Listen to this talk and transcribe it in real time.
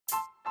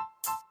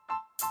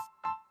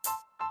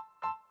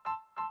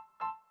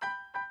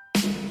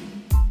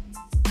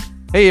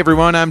Hey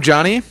everyone, I'm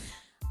Johnny.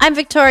 I'm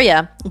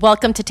Victoria.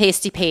 Welcome to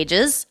Tasty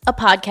Pages, a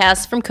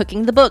podcast from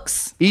Cooking the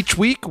Books. Each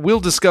week, we'll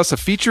discuss a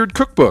featured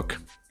cookbook.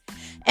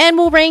 And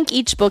we'll rank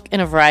each book in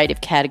a variety of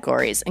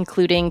categories,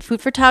 including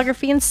food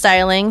photography and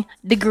styling,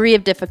 degree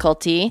of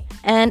difficulty,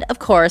 and, of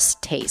course,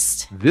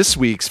 taste. This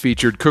week's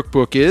featured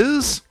cookbook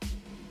is...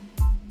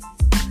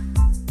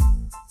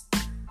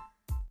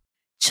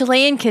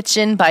 Chilean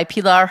Kitchen by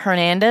Pilar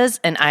Hernandez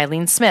and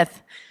Eileen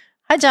Smith.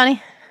 Hi,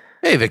 Johnny.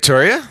 Hey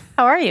Victoria.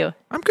 How are you?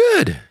 I'm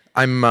good.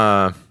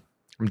 I'm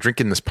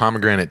drinking this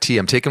pomegranate tea.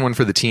 I'm taking one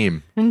for the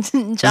team.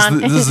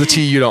 Johnny, this is the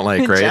tea you don't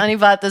like, right? Johnny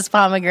bought this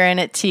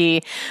pomegranate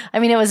tea. I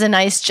mean, it was a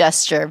nice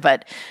gesture,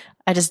 but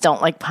I just don't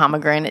like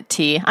pomegranate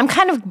tea. I'm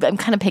kind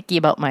of picky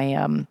about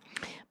my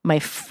my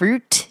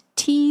fruit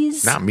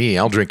teas. Not me.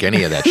 I'll drink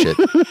any of that shit.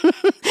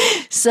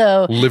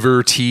 So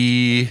liver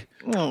tea.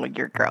 Oh,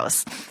 you're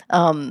gross.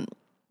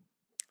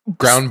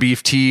 Ground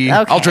beef tea.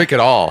 Okay. I'll drink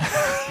it all.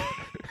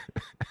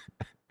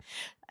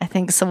 I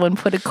think someone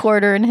put a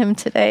quarter in him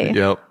today.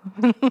 Yep.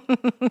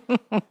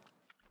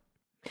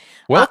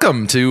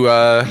 Welcome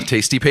to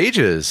Tasty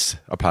Pages,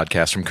 a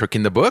podcast from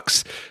Cooking the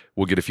Books.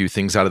 We'll get a few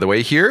things out of the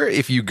way here.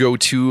 If you go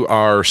to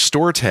our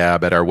store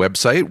tab at our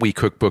website,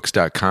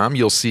 wecookbooks.com,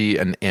 you'll see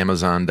an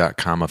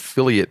Amazon.com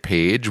affiliate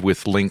page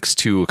with links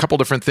to a couple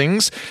different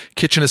things.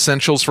 Kitchen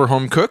essentials for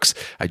home cooks.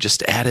 I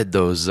just added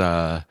those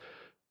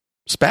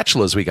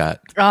spatulas we got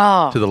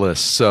to the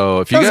list. So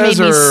if you those guys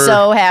made me are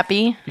so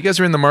happy. you guys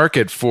are in the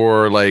market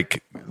for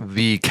like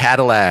the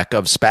Cadillac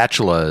of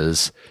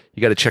spatulas,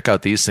 you got to check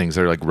out these things.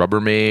 They're like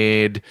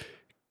Rubbermaid,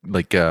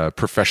 like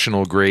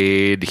professional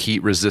grade,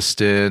 heat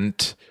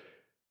resistant.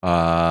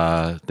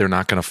 They're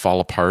not going to fall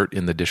apart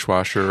in the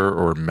dishwasher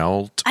or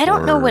melt. I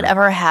don't know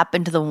whatever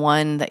happened to the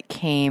one that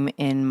came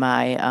in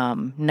my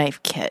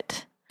knife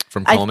kit.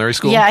 From culinary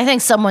school? Yeah, I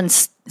think someone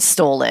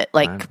stole it.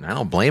 Like, I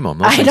don't blame them.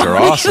 Those things are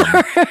awesome.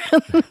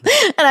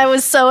 And I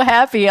was so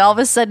happy. All of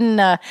a sudden,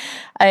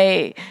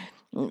 I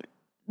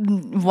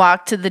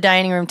walked to the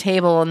dining room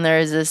table, and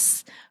there's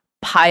this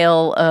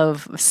pile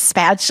of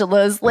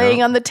spatulas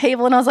laying on the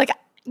table, and I was like,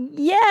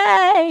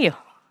 "Yay!"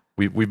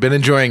 We've been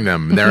enjoying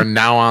them. They're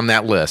now on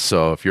that list.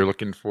 So if you're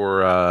looking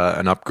for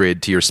an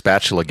upgrade to your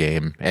spatula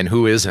game, and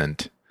who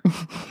isn't?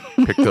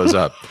 Pick those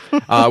up.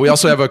 We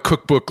also have a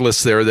cookbook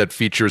list there that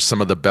features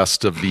some of the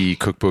best of the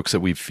cookbooks that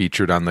we've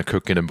featured on the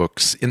Cooking and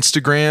Books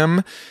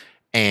Instagram.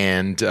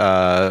 And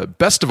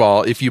best of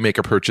all, if you make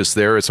a purchase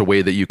there, it's a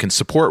way that you can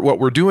support what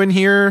we're doing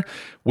here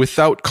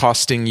without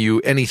costing you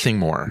anything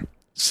more.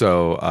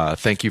 So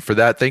thank you for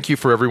that. Thank you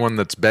for everyone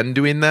that's been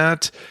doing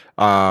that.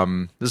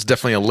 This is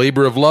definitely a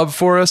labor of love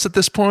for us at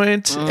this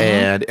point,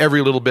 and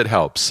every little bit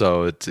helps.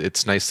 So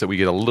it's nice that we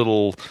get a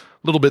little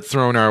bit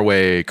thrown our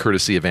way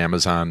courtesy of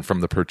Amazon from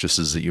the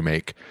purchases that you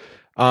make.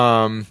 You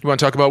want to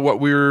talk about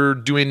what we're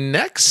doing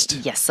next?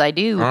 Yes, I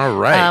do. All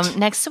right.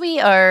 Next we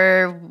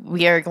are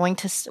going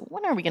to,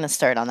 when are we going to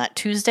start on that?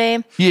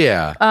 Tuesday?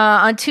 Yeah.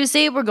 On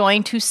Tuesday, we're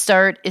going to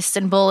start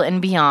Istanbul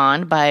and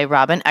Beyond by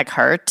Robin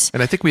Eckhart.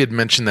 And I think we had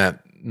mentioned that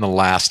in the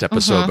last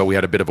episode, but we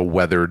had a bit of a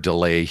weather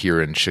delay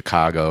here in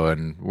Chicago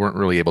and weren't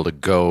really able to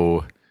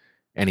go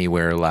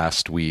anywhere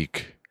last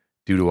week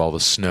due to all the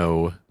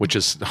snow, which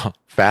is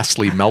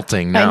fastly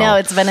melting now. I know,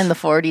 it's been in the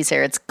 40s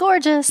here. It's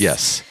gorgeous.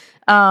 Yes.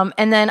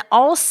 And then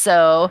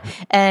also,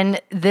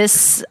 and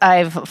this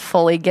I've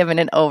fully given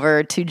it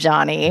over to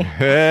Johnny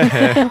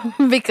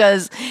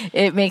because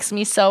it makes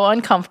me so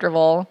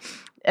uncomfortable,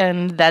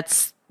 and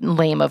that's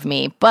lame of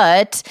me.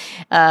 But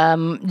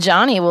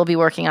Johnny will be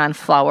working on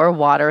Flour,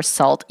 Water,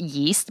 Salt,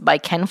 Yeast by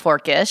Ken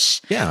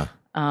Forkish. Yeah.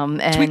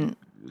 And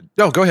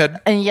Oh, go ahead.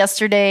 And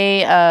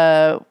yesterday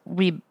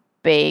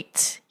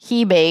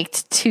he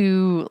baked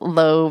 2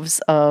 loaves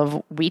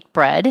of wheat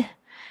bread,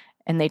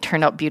 and they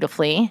turned out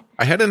beautifully.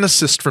 I had an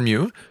assist from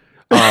you,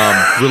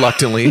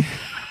 reluctantly.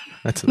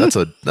 That's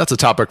a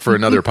topic for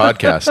another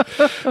podcast.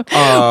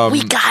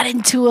 We got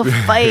into a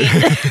fight.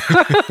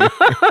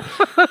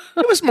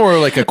 It was more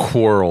like a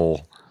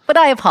quarrel. But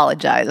I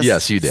apologize.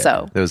 Yes, you did.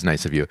 So that was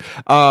nice of you.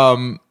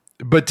 So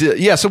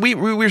we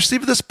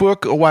received this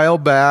book a while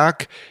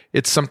back.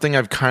 It's something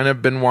I've kind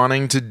of been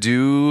wanting to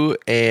do,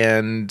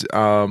 and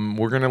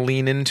we're going to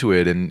lean into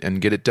it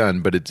and get it done.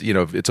 But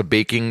it's a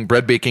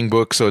bread baking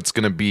book, so it's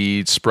going to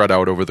be spread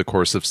out over the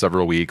course of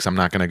several weeks. I'm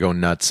not going to go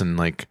nuts and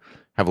like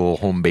have a little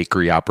home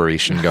bakery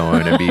operation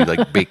going and be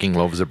like baking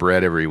loaves of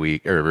bread every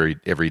week or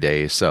every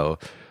day. So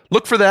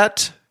look for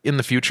that in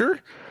the future.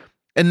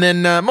 And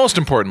then most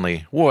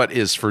importantly, what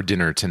is for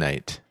dinner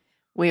tonight?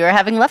 We are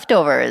having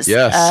leftovers.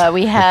 Yes.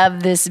 We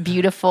have this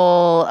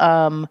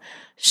beautiful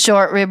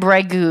short rib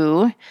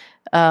ragu,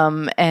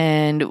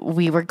 and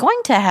we were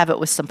going to have it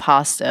with some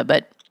pasta,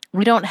 but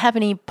we don't have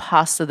any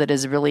pasta that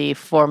is really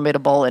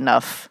formidable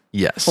enough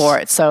for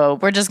it. So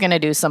we're just going to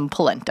do some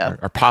polenta.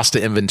 Our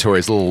pasta inventory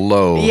is a little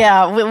low.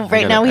 Yeah.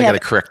 I got to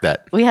correct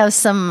that. We have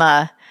some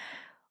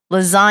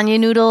lasagna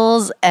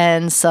noodles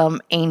and some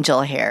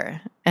angel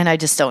hair. And I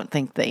just don't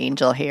think the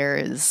angel hair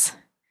is...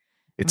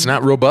 It's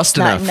not robust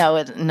enough. No,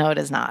 it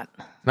is not.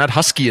 Not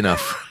husky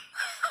enough.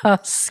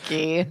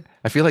 Husky.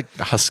 I feel like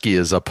husky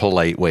is a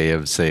polite way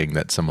of saying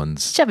that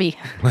someone's Chubby.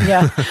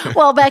 Yeah.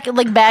 Well, back in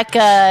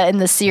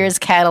the Sears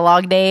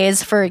catalog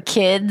days for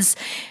kids,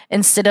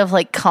 instead of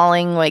like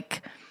calling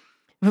like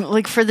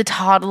for the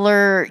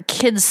toddler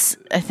kids,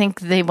 I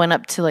think they went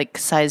up to like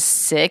size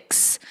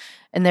 6,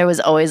 and there was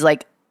always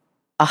like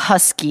a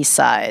husky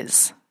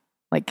size.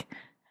 Like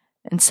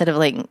instead of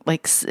like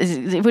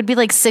it would be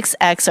like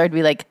 6X, or it'd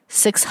be like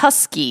 6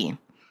 husky.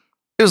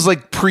 It was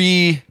like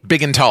pre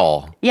big and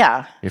tall.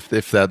 Yeah. If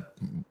that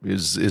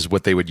is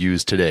what they would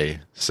use today.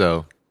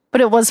 So,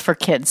 but it was for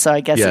kids, so I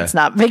guess it's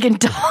not big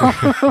and tall.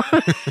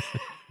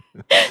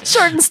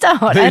 Short and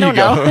stout. There I don't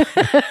know.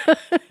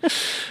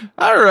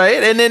 All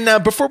right. And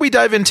then before we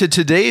dive into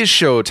today's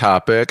show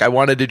topic, I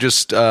wanted to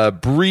just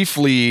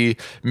briefly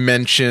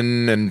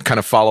mention and kind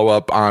of follow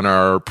up on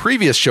our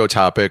previous show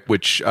topic,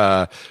 which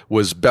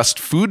was best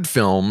food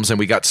films. And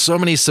we got so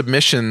many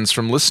submissions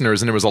from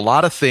listeners, and there was a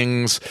lot of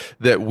things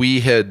that we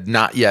had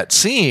not yet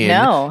seen.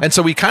 No. And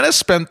so we kind of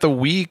spent the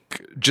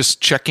week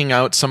just checking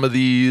out some of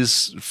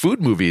these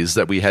food movies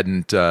that we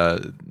hadn't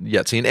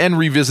yet seen, and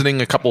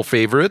revisiting a couple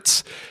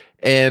favorites.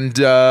 And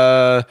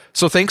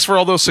so thanks for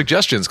all those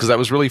suggestions, because that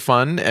was really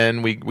fun,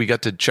 and we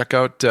got to check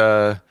out.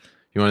 You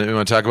want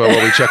to talk about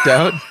what we checked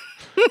out?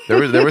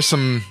 There were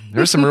some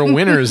real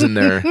winners in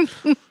there.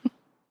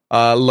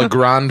 Le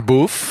Grand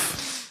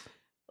Bouffe.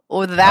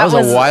 Oh, that was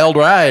a wild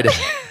ride.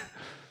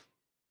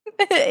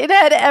 It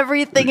had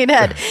everything. It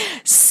had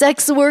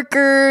sex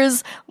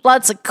workers,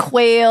 lots of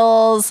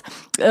quails,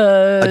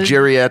 a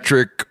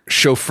geriatric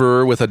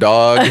chauffeur with a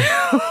dog.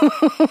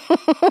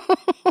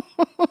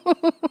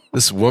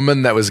 This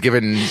woman that was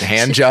given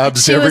hand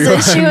jobs to everyone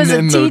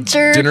in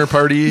the dinner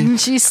party.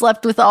 She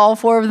slept with all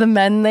 4 of the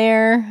men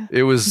there.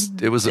 It was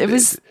a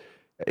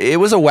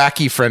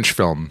wacky French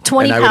film.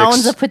 20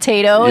 pounds of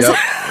potatoes. Yep,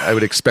 I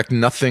would expect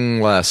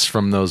nothing less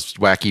from those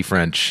wacky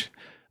French.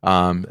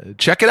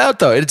 Check it out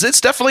though.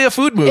 It's definitely a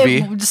food movie.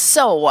 It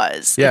so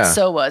was. Yeah. It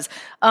so was.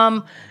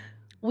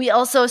 We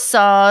also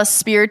saw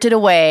Spirited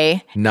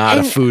Away. Not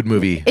a food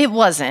movie. It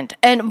wasn't.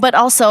 But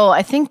also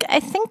I think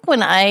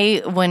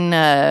when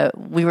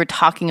we were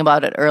talking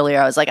about it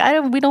earlier, I was like,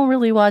 we don't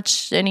really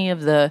watch any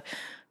of the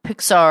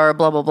Pixar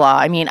blah blah blah.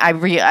 I mean,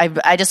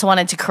 I just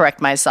wanted to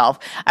correct myself.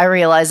 I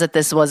realized that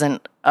this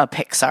wasn't a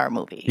Pixar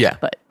movie. Yeah.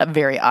 But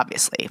very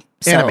obviously.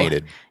 So,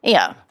 animated.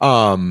 Yeah.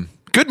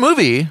 Good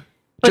movie.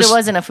 But it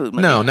wasn't a food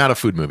movie. No, not a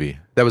food movie.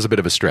 That was a bit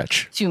of a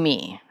stretch. To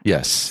me.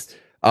 Yes.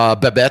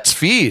 Babette's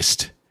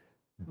Feast.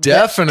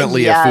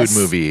 Definitely a food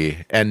movie,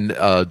 and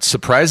a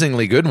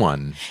surprisingly good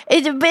one.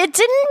 It didn't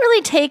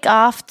really take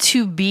off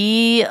to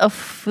be a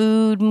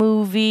food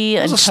movie.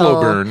 It was a slow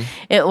burn.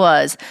 It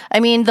was. I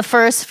mean, the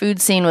first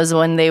food scene was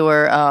when they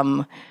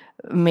were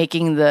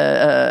making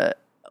the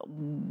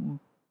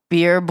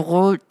beer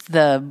brut,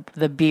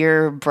 the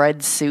beer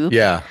bread soup.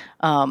 Yeah.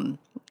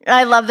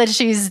 I love that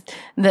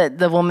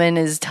the woman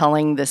is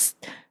telling this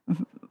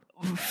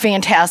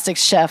fantastic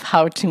chef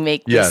how to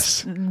make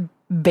this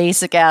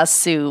basic ass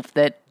soup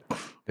that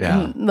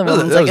the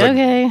woman's like,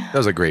 okay. That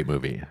was a great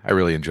movie. I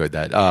really enjoyed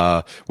that.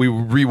 We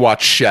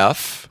rewatched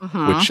Chef,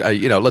 which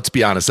let's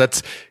be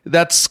honest,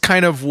 that's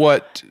kind of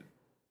what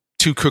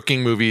 2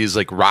 cooking movies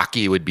like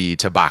Rocky would be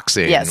to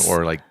boxing,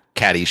 or like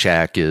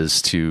Caddyshack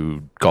is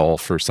to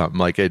golf or something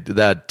like it.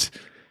 That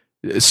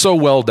is so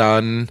well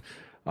done.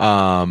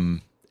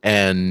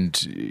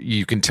 And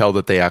you can tell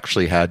that they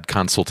actually had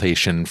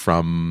consultation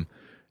from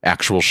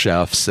actual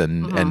chefs,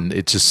 and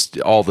it just,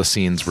 all the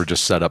scenes were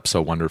just set up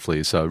so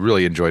wonderfully. So I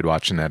really enjoyed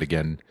watching that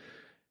again.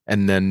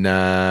 And then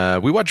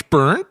we watched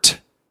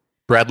Burnt,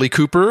 Bradley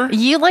Cooper.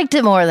 You liked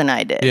it more than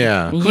I did.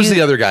 Yeah. Who's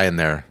the other guy in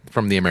there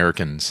from The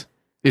Americans?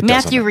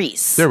 Matthew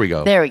Rhys. There we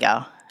go.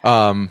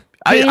 I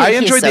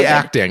enjoyed the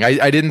acting.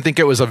 I didn't think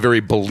it was a very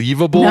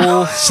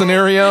believable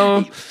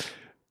scenario,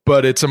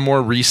 but it's a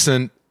more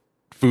recent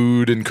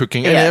food and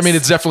cooking. And I mean,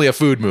 it's definitely a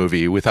food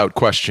movie without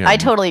question. I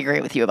totally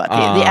agree with you about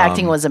the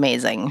acting was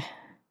amazing.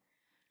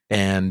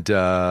 And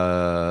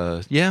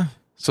so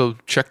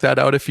check that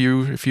out if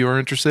you are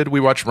interested. We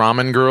watched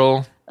Ramen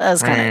Girl. That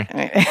was kind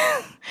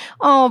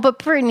of but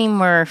Brittany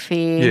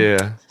Murphy.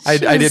 Yeah. I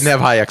didn't have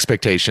high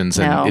expectations,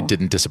 and it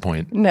didn't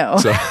disappoint. No.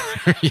 So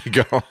there you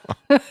go.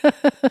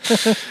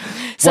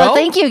 So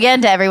thank you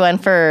again to everyone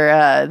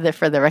for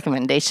the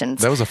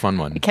recommendations. That was a fun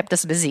one. It kept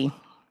us busy.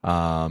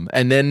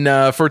 And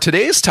then for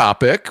today's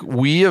topic,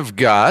 we have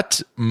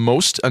got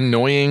most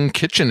annoying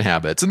kitchen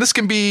habits. And this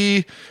can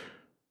be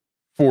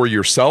for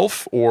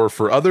yourself or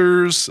for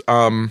others.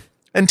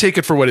 And take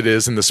it for what it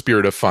is in the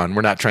spirit of fun.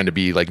 We're not trying to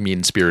be like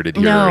mean-spirited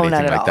here or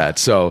anything like that.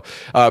 So,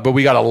 but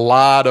we got a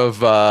lot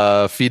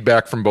of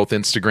feedback from both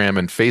Instagram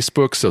and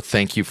Facebook. So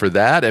thank you for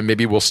that. And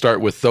maybe we'll start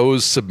with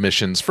those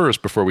submissions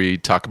first before we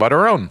talk about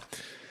our own.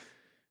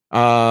 You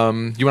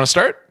want to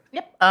start?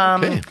 Yep.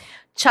 Okay.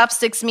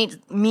 Chopsticks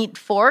meat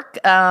fork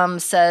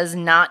says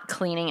not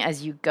cleaning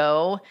as you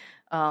go.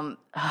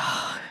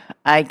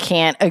 I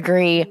can't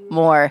agree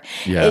more.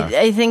 Yeah.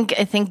 I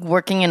think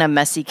working in a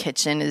messy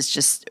kitchen is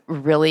just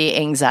really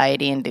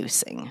anxiety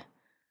inducing.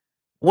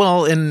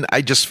 Well, and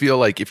I just feel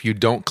like if you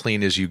don't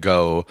clean as you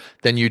go,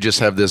 then you just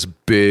have this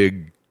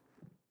big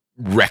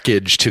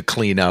wreckage to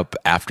clean up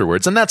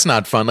afterwards. And that's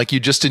not fun. Like, you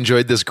just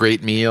enjoyed this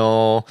great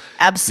meal.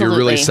 Absolutely.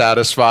 You're really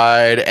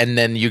satisfied. And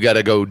then you got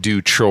to go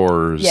do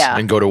chores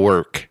and go to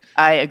work.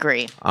 I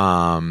agree.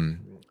 And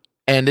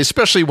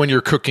especially when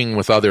you're cooking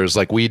with others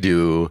like we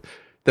do,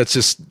 that's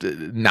just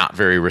not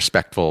very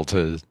respectful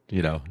to,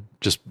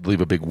 just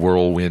leave a big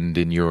whirlwind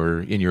in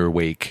your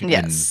wake.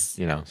 Yes.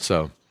 And,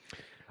 so.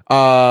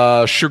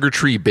 Sugar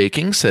Tree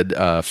Baking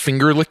said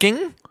finger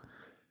licking.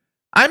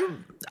 I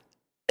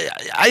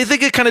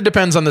think it kind of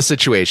depends on the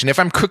situation. If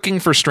I'm cooking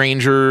for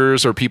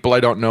strangers or people I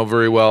don't know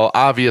very well,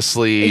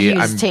 obviously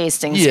I'm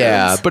tasting spoons.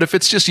 spoons. But if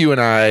it's just you and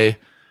I,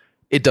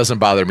 it doesn't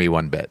bother me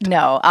one bit.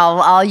 No,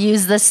 I'll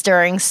use the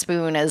stirring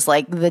spoon as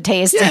like the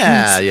tasting spoon.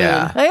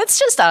 Yeah. It's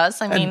just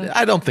us. I mean, And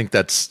I don't think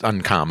that's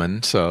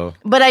uncommon. So,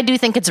 but I do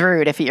think it's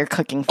rude if you're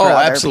cooking for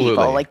other absolutely.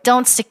 people. Like,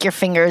 don't stick your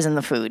fingers in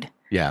the food.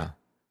 Yeah.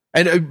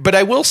 And but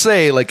I will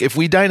say, like, if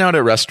we dine out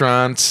at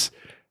restaurants,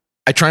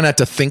 I try not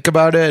to think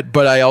about it,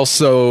 but I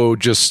also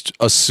just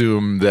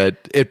assume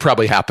that it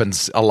probably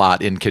happens a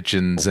lot in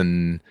kitchens,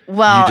 and you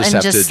just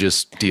have to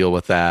just deal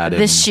with that.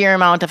 The sheer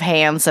amount of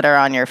hands that are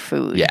on your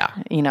food.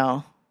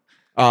 Yeah.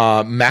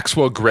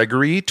 Maxwell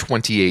Gregory,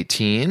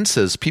 2018,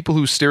 says, people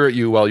who stare at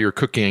you while you're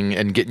cooking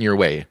and get in your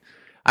way.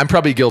 I'm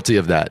probably guilty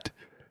of that.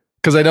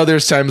 Because I know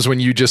there's times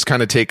when you just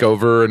kind of take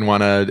over and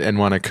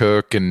wanna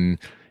cook and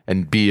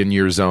be in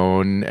your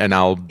zone, and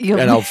I'll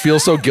feel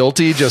so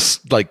guilty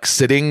just like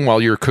sitting while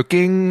you're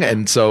cooking,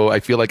 and so I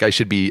feel like I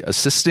should be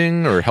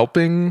assisting or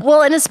helping.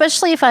 Well, and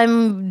especially if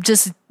I'm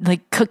just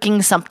like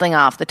cooking something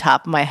off the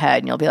top of my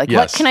head, and you'll be like,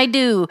 "What can I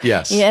do?"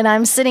 Yes, and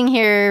I'm sitting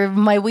here,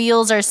 my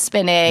wheels are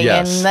spinning,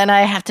 and then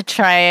I have to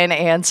try and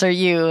answer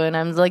you, and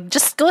I'm like,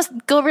 "Just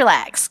go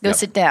relax,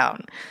 sit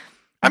down."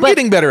 I'm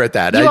getting better at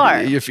that. You are.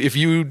 If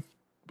you.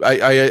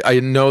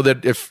 I know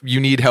that if you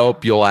need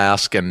help, you'll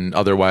ask, and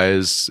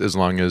otherwise, as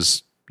long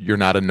as you're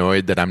not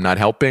annoyed that I'm not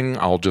helping,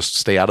 I'll just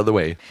stay out of the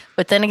way.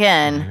 But then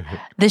again,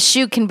 the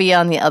shoe can be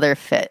on the other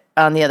foot,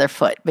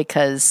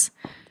 because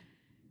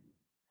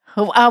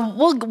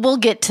we'll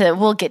get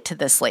to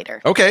this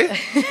later. Okay.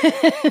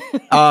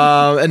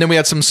 And then we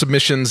had some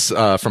submissions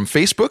from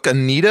Facebook.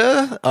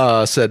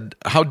 Anita said,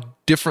 "How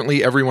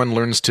differently everyone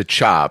learns to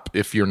chop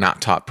if you're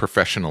not taught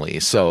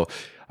professionally." So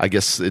I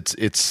guess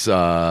it's.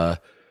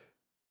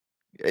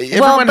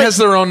 Everyone has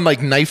their own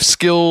like knife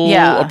skill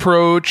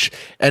approach,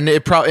 and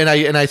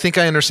I think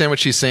I understand what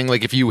she's saying.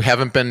 Like, if you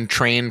haven't been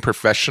trained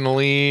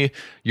professionally,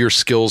 your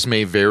skills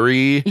may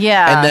vary.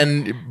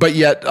 Yeah, but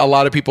yet a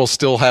lot of people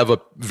still have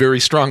very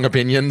strong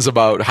opinions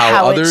about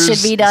how others it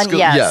should be done.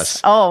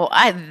 Yes. Oh,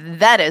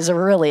 that is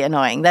really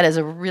annoying. That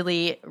is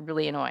really,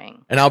 really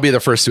annoying. And I'll be the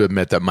first to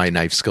admit that my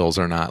knife skills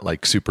are not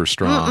like super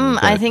strong.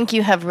 I think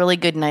you have really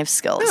good knife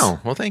skills. Oh,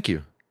 well, thank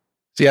you.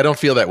 See, I don't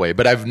feel that way,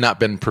 but I've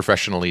not been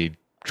professionally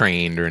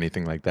trained or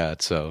anything like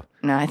that. So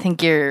no, I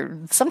think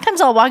sometimes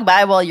I'll walk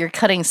by while you're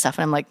cutting stuff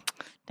and I'm like,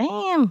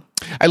 damn.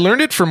 I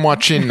learned it from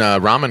watching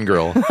Ramen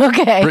Girl.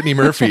 Okay. Brittany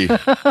Murphy.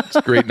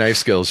 It's great knife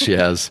skills she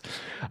has.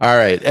 All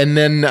right. And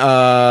then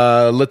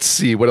let's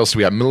see, what else do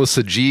we have?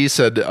 Melissa G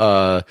said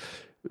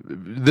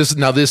this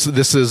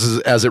is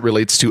as it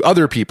relates to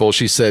other people.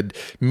 She said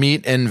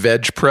meat and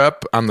veg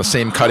prep on the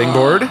same cutting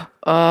board.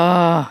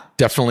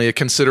 Definitely a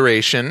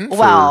consideration.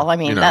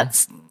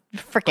 That's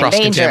freaking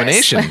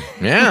cross-contamination.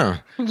 Yeah.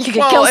 You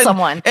could kill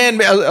someone.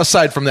 And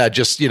aside from that,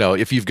 just,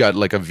 if you've got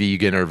like a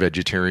vegan or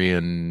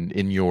vegetarian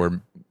in your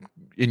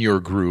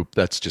group,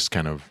 that's just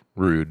kind of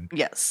rude.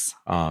 Yes.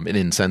 And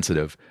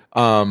insensitive.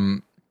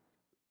 The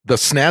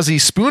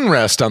snazzy spoon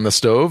rest on the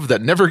stove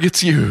that never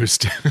gets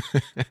used.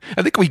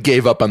 I think we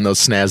gave up on those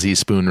snazzy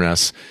spoon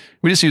rests.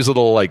 We just use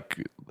little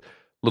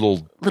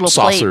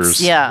saucers.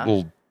 Plates, yeah.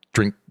 Little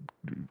drink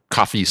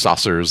coffee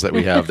saucers that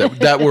we have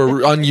that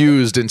were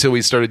unused until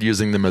we started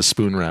using them as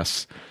spoon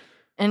rests.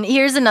 And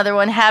here's another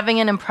one: having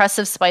an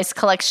impressive spice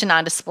collection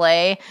on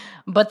display,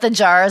 but the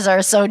jars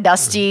are so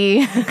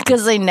dusty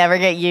because they never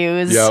get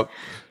used. Yep.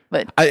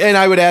 But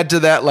I would add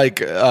to that,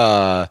 like,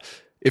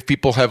 if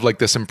people have like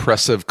this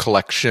impressive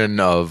collection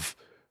of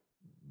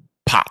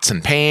pots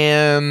and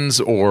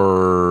pans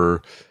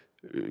or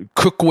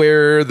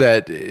cookware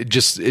that it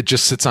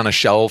just sits on a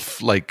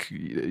shelf, like,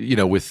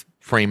 with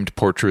framed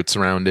portraits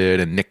around it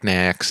and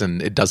knickknacks,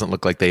 and it doesn't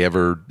look like they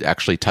ever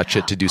actually touch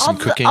it to do some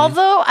cooking.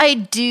 Although I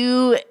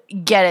do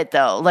get it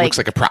though. Like, looks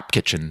like a prop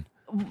kitchen.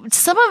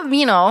 Some of,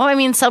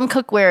 some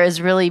cookware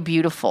is really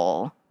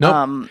beautiful.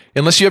 Nope.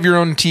 Unless you have your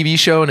own TV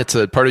show and it's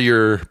a part of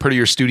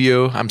your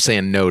studio, I'm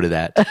saying no to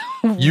that.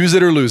 Use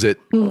it or lose it.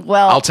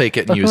 Well, I'll take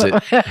it and use it.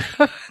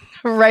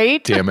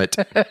 Right? Damn it.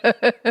 Look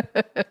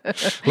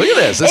at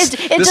this.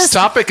 This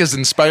topic is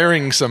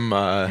inspiring some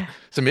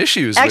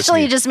issues.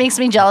 Actually, it just makes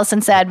me jealous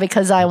and sad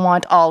because I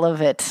want all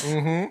of it.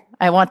 Mm-hmm.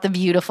 I want the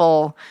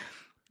beautiful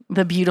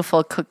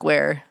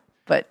cookware.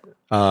 But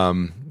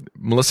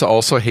Melissa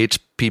also hates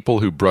people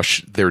who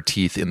brush their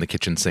teeth in the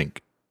kitchen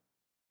sink.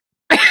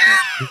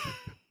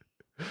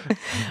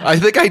 I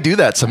think I do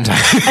that sometimes.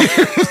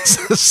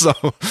 So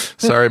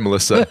sorry,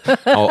 Melissa.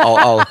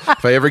 I'll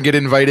if I ever get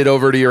invited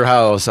over to your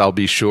house, I'll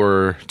be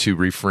sure to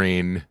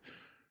refrain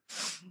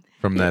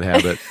from that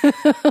habit.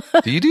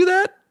 Do you do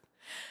that?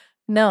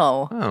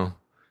 No. Oh,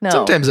 No.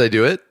 sometimes I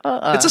do it.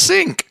 It's a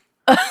sink.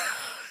 I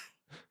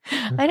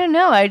don't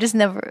know. I just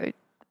never.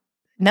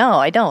 No,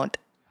 I don't.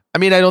 I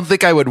mean, I don't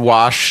think I would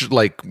wash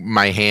like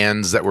my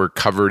hands that were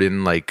covered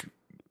in like,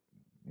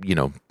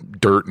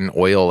 dirt and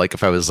oil. Like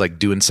if I was like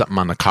doing something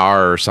on the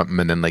car or something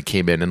and then like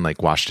came in and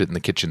like washed it in the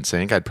kitchen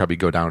sink, I'd probably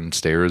go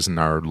downstairs in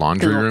our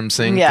laundry room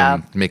sink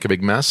and make a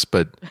big mess.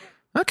 But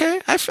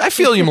okay, I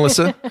feel you,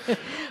 Melissa.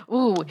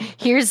 Ooh,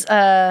 here's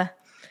and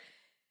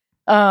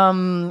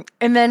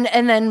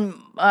then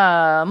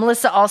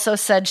Melissa also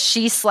said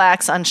she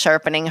slacks on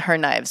sharpening her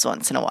knives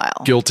once in a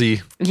while.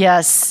 Guilty.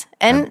 Yes,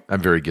 and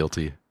I'm very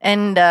guilty.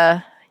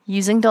 And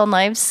using dull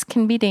knives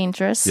can be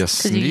dangerous.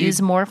 Yes, because you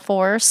use more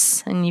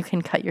force and you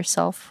can cut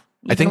yourself.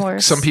 I think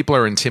worse. Some people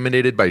are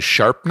intimidated by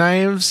sharp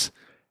knives.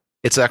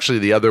 It's actually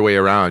the other way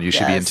around. You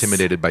should be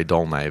intimidated by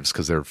dull knives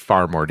because they're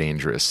far more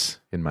dangerous,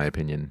 in my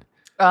opinion.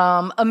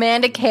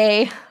 Amanda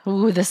Kay.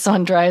 Ooh, this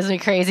one drives me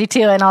crazy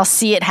too. And I'll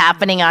see it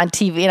happening on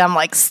TV and I'm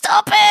like,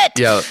 stop it.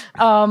 Yeah.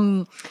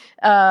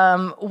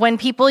 When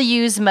people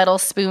use metal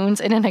spoons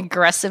in an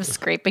aggressive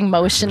scraping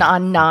motion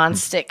on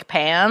nonstick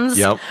pans.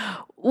 Yep.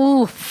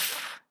 Oof.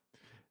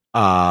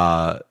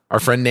 Our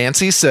friend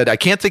Nancy said, I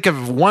can't think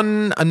of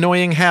one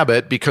annoying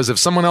habit because if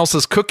someone else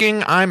is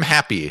cooking, I'm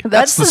happy.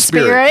 That's the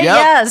spirit. Yep.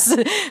 Yes.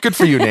 Good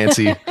for you,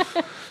 Nancy.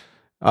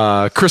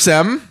 Chris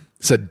M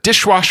said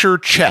dishwasher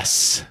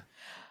chess.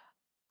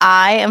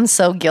 I am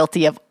so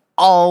guilty of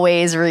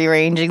always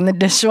rearranging the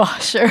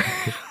dishwasher.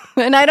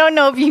 And I don't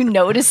know if you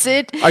notice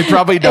it. I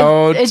probably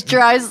don't. It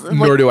drives...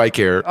 Nor do I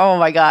care. Oh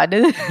my God.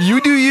 You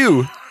do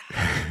you.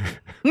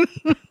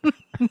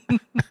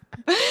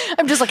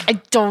 I'm just like, I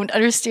don't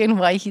understand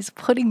why he's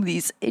putting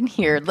these in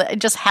here. I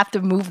just have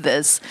to move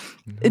this.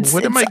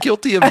 What am I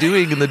guilty of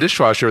doing in the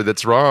dishwasher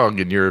that's wrong,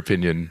 in your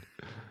opinion?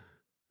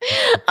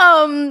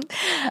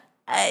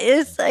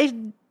 Is it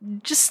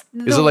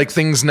like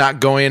things not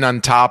going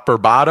on top or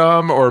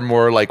bottom, or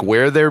more like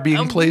where they're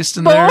being placed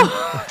in there?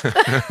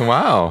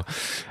 Wow.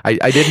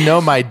 I didn't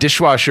know my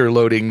dishwasher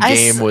loading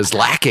game was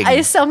lacking.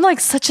 I sound like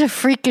such a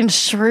freaking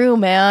shrew,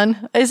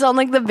 man. I sound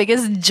like the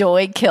biggest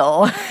joy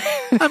kill.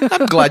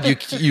 I'm glad you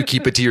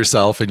keep it to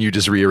yourself and you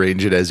just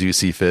rearrange it as you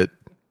see fit.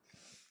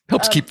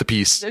 Helps keep the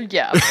peace.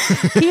 Yeah.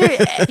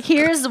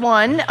 Here's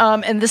one,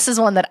 and this is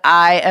one that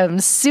I am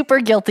super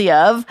guilty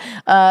of.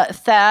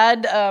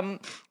 Thad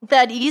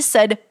E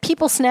said,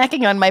 people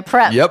snacking on my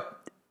prep.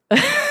 Yep.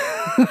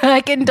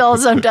 I can tell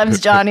sometimes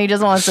Johnny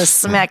just wants to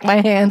smack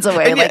my hands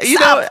away. Like,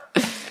 stop.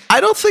 I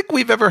don't think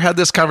we've ever had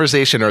this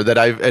conversation, or that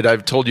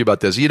I've told you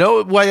about this. You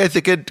know why I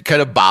think it kind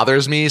of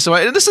bothers me?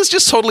 This is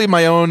just totally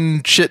my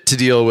own shit to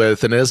deal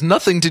with, and it has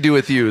nothing to do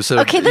with you. So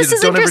okay, this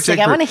is interesting.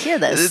 I want to hear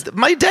this.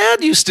 My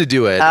dad used to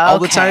do it all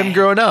the time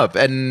growing up,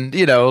 and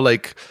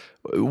like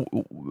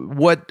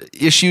what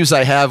issues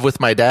I have with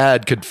my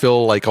dad could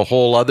fill like a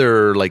whole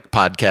other like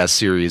podcast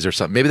series or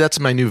something. Maybe that's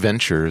my new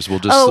ventures. We'll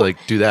just like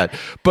do that.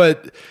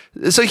 But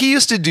so he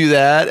used to do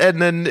that,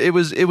 and then it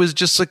was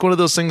just like one of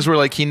those things where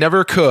like he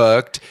never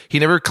cooked, he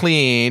never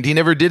cleaned, he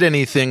never did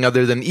anything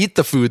other than eat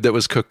the food that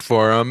was cooked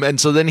for him.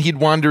 And so then he'd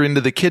wander into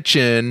the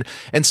kitchen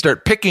and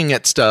start picking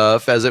at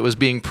stuff as it was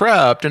being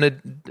prepped,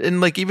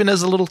 and like even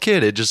as a little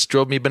kid, it just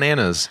drove me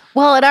bananas.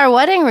 Well, at our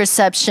wedding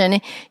reception,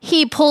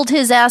 he pulled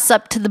his ass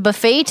up to the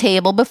buffet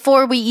table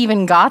before we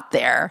even got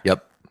there.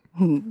 Yep.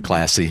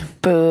 Classy.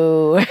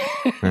 Boo. All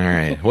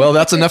right. Well,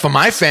 that's enough of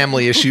my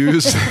family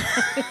issues.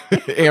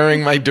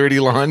 Airing my dirty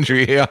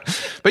laundry. Yeah.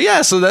 But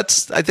yeah, so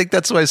I think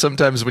that's why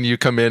sometimes when you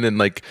come in and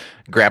like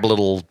grab a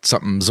little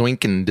something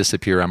zoink and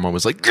disappear, I'm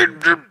always like,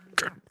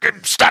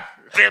 stop.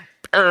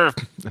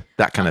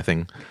 That kind of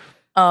thing.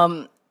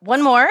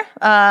 One more.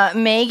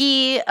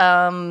 Maggie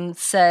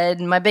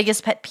said, my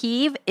biggest pet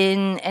peeve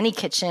in any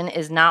kitchen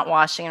is not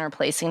washing and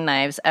replacing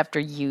knives after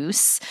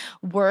use.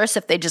 Worse,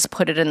 if they just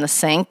put it in the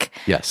sink.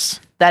 Yes.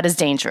 That is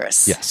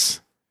dangerous.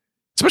 Yes.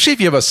 Especially if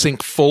you have a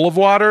sink full of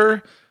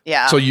water.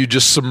 Yeah. So you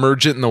just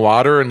submerge it in the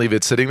water and leave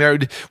it sitting there.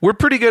 We're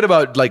pretty good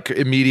about like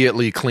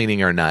immediately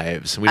cleaning our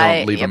knives. We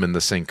don't leave them in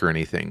the sink or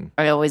anything.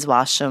 I always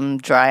wash them,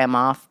 dry them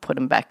off, put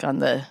them back on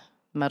the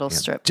metal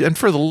strip. And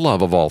for the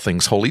love of all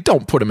things holy,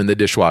 don't put them in the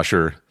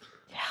dishwasher.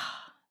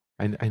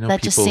 I know that people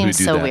just seems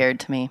who do so that. weird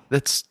to me.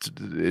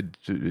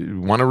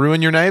 Want to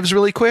ruin your knives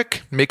really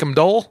quick? Make them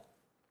dull?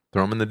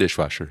 Throw them in the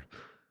dishwasher.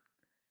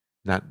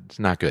 It's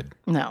not good.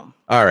 No.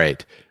 All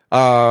right.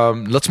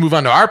 Let's move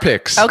on to our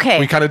picks. Okay.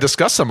 We kind of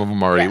discussed some of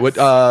them already.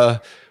 Yes.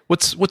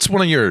 What's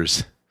one of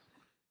yours?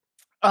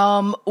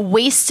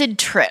 Wasted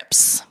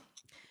trips.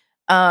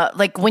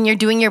 Like when you're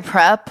doing your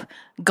prep,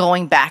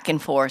 going back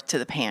and forth to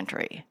the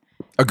pantry.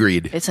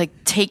 Agreed. It's like,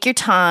 take your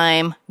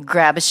time,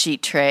 grab a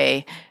sheet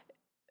tray,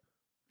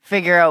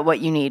 figure out what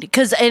you need.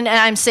 And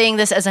I'm saying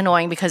this as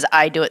annoying because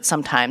I do it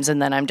sometimes,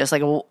 and then I'm just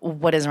like,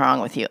 what is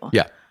wrong with you?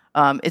 Yeah.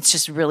 It's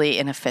just really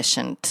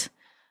inefficient.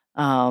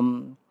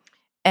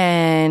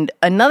 And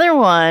another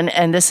one,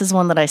 and this is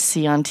one that I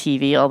see on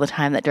TV all the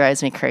time that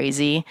drives me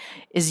crazy,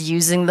 is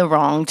using the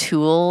wrong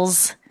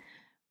tools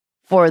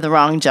for the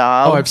wrong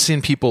job. Oh, I've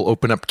seen people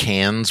open up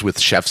cans with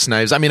chef's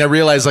knives. I mean, I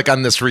realize like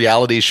on this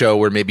reality show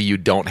where maybe you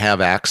don't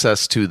have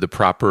access to the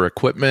proper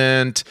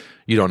equipment,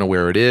 you don't know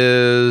where it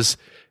is,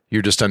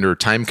 you're just under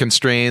time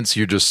constraints,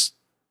 you're just,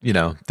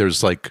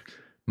 there's like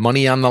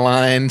money on the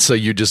line, so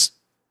you just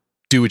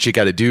do what you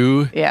got to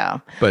do. Yeah.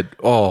 But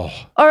or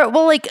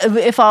well, like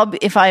if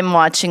I'm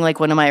watching like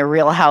one of my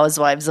Real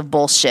Housewives of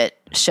bullshit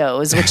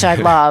shows, which I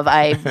love,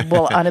 I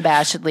will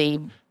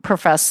unabashedly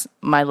profess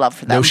my love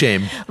for them. No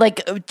shame.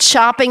 Like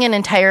chopping an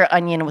entire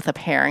onion with a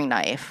paring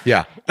knife.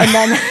 Yeah. And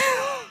then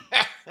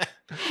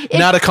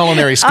not a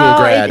culinary school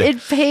grad. It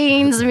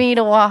pains me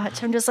to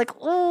watch. I'm just like,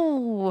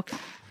 ooh.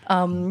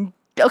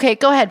 Okay,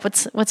 go ahead.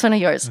 What's one of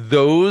yours?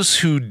 Those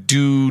who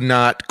do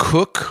not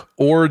cook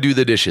or do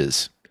the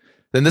dishes.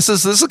 And this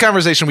is a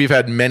conversation we've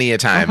had many a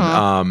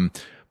time.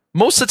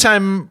 Most of the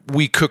time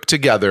we cook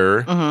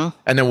together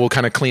and then we'll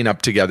kind of clean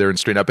up together and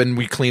straighten up, and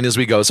we clean as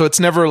we go. So it's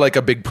never like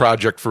a big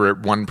project for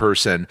one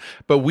person,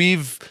 but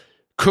we've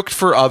cooked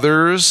for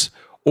others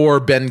or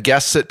been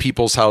guests at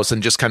people's house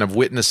and just kind of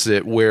witnessed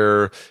it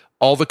where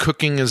all the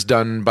cooking is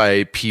done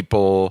by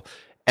people.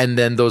 And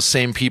then those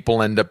same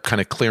people end up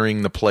kind of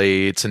clearing the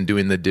plates and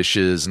doing the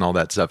dishes and all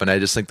that stuff. And I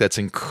just think that's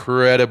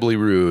incredibly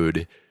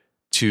rude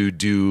to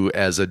do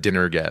as a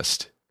dinner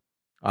guest,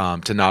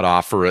 to not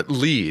offer at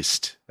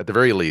the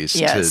very least,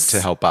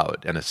 to help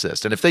out and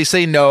assist. And if they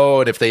say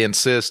no, and if they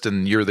insist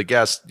and you're the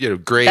guest,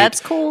 great. That's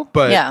cool.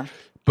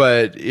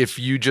 But if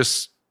you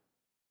just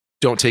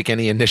don't take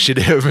any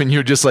initiative and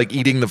you're just like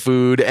eating the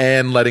food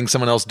and letting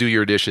someone else do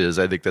your dishes,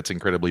 I think that's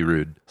incredibly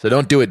rude. So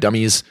don't do it,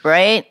 dummies.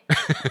 Right.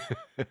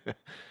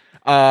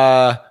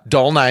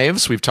 Dull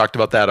knives. We've talked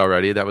about that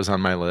already. That was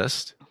on my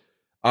list.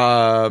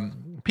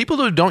 People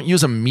who don't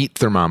use a meat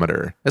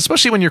thermometer,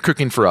 especially when you're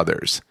cooking for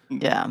others.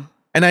 Yeah.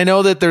 And I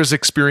know that there's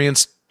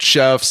experienced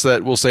chefs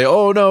that will say,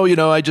 oh,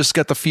 no, I just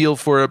got the feel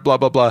for it, blah,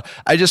 blah, blah.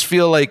 I just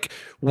feel like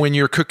when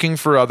you're cooking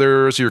for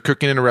others, you're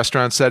cooking in a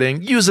restaurant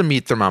setting, use a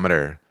meat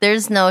thermometer.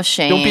 There's no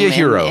shame Don't be a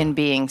hero. In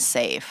being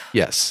safe.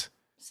 Yes.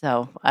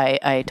 So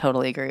I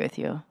totally agree with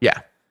you. Yeah.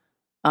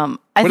 What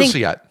else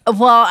you got?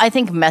 Well, I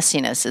think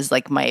messiness is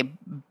like my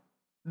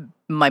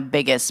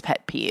biggest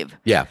pet peeve.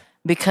 Yeah.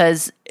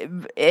 Because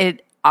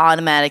it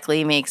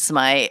automatically makes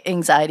my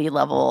anxiety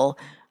level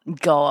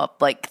go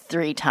up like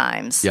 3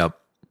 times. Yep.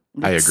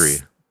 I agree.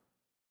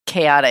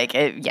 Chaotic.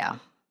 Yeah. You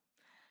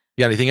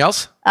got anything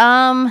else?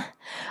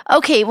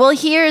 Okay. Well,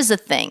 here's the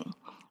thing.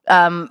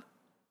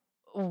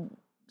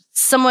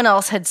 Someone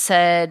else had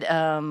said,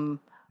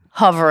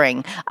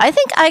 hovering. I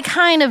think I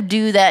kind of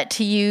do that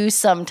to you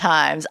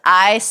sometimes.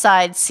 I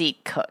side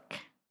seat cook.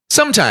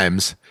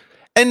 Sometimes.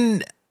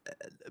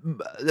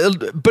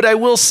 But I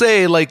will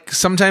say, like,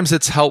 sometimes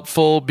it's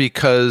helpful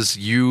because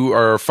you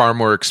are a far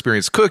more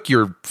experienced cook.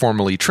 You're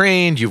formally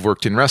trained. You've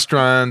worked in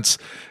restaurants.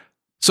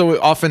 So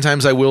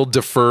oftentimes I will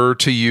defer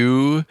to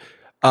you.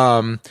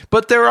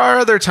 But there are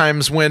other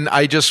times when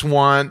I just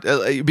want,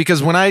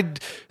 because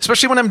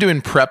especially when I'm doing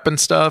prep and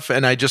stuff,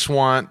 and I just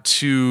want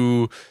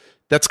to,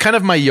 that's kind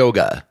of my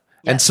yoga.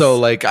 Yes. And so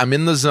like I'm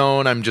in the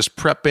zone, I'm just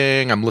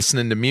prepping, I'm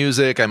listening to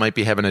music, I might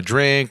be having a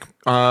drink,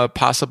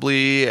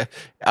 possibly.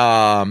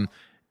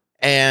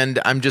 And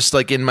I'm just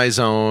like in my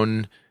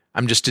zone.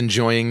 I'm just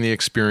enjoying the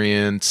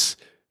experience.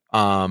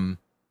 And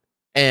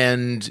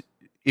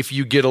if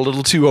you get a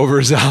little too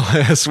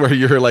overzealous where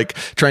you're like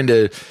trying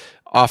to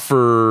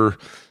offer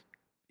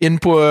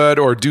input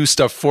or do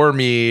stuff for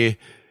me,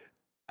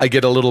 I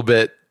get a little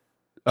bit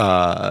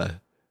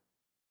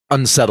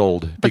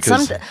unsettled.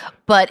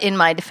 But in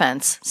my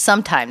defense,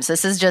 sometimes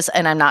this is just,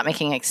 and I'm not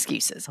making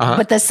excuses,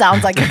 but this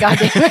sounds like a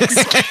goddamn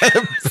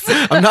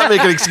excuse. I'm not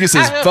making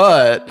excuses,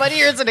 but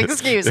here's an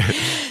excuse.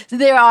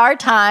 There are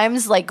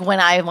times like when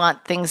I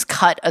want things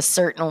cut a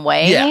certain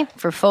way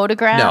for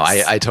photographs. No,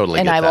 I totally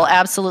and get I that. will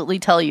absolutely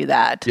tell you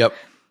that. Yep.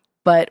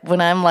 But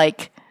when I'm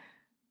like,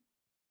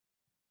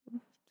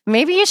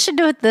 maybe you should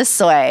do it this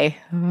way.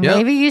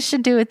 Maybe you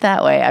should do it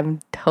that way. I'm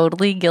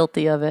totally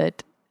guilty of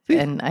it.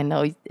 And I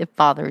know it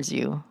bothers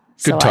you.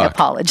 So I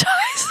apologize.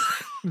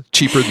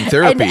 Cheaper than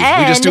therapy. We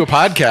just do a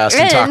podcast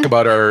and talk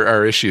about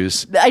our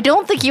issues. I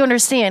don't think you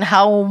understand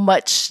how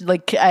much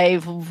like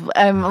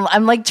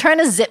I'm like trying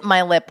to zip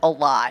my lip a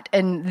lot.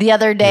 And the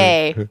other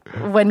day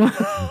when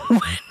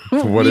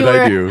what did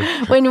I do?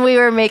 When you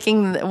were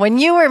making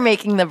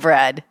the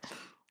bread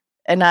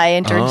and I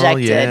interjected. Oh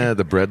yeah,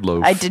 the bread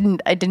loaf. I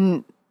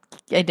didn't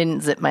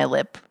zip my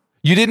lip.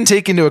 You didn't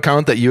take into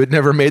account that you had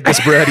never made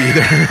this bread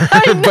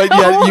either, but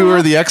yet you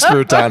were the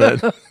expert on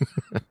it.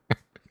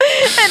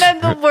 And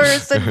I'm the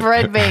worst at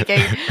bread making.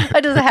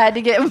 I just had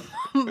to get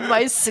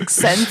my 6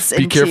 cents.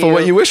 Be careful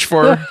what you wish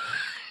for.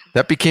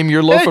 That became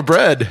your loaf of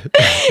bread.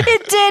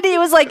 It did.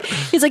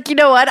 He's like, you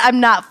know what? I'm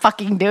not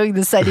fucking doing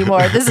this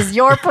anymore. This is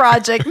your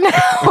project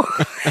now.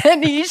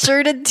 And he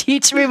sure did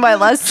teach me my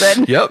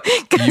lesson. Yep.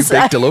 You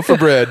baked a loaf of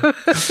bread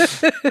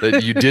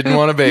that you didn't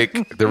want to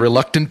bake. The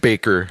Reluctant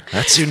Baker.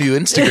 That's your new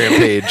Instagram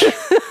page.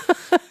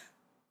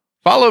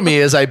 Follow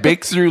me as I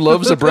bake through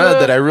loaves of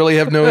bread that I really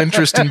have no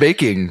interest in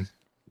baking.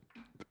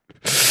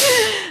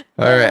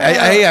 All right.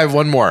 I have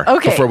one more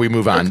before we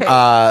move on.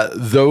 Okay.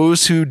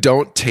 Those who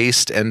don't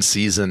taste and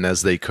season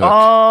as they cook.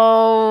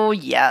 Oh,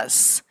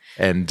 yes.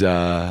 And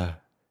I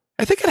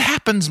think it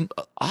happens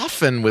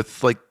often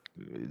with like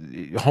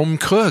home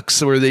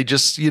cooks where they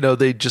just,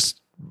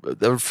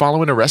 they're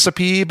following a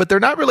recipe, but they're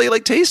not really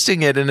like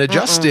tasting it and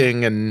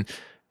adjusting. And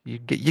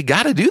you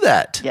got to do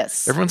that.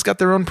 Yes. Everyone's got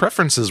their own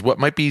preferences. What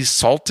might be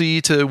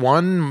salty to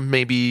one,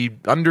 maybe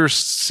under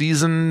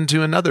seasoned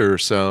to another.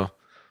 So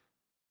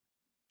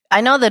I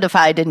know that if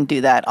I didn't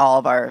do that,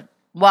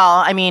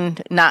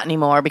 not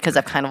anymore because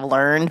I've kind of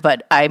learned,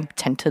 but I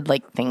tend to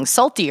like things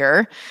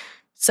saltier.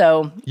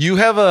 So you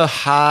have a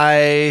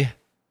high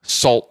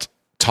salt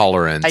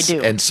tolerance. I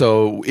do. And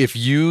so if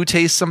you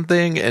taste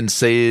something and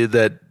say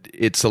that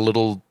it's a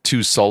little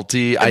too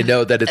salty, I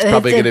know that it's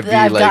probably going to be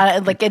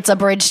it's a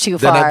bridge too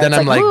far. Then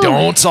I'm like,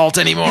 don't salt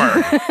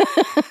anymore.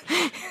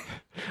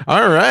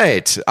 All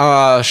right.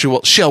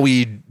 Shall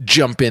we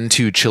jump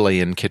into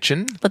Chilean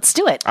Kitchen? Let's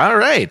do it. All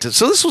right.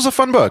 So this was a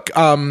fun book.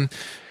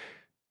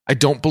 I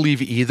don't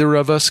believe either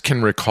of us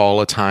can recall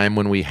a time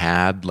when we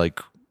had like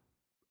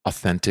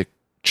authentic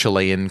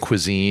Chilean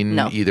cuisine,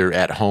 either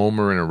at home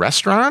or in a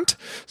restaurant.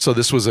 So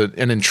this was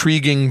an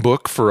intriguing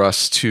book for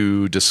us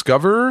to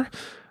discover.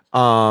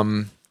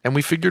 And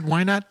we figured,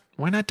 why not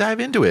dive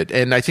into it?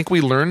 And I think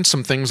we learned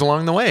some things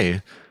along the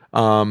way.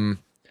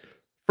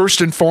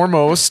 First and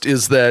foremost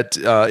is that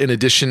in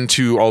addition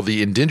to all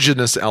the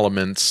indigenous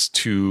elements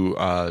to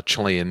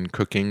Chilean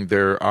cooking,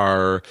 there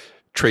are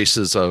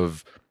traces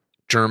of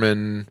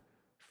German,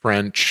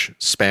 French,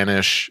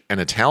 Spanish, and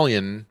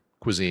Italian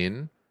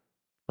cuisine,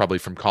 probably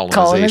from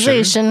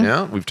colonization.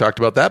 Yeah, we've talked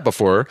about that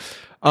before.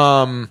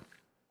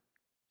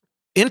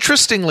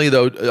 Interestingly,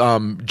 though,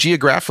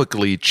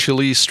 geographically,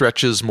 Chile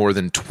stretches more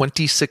than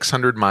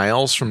 2,600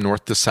 miles from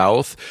north to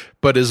south,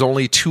 but is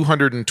only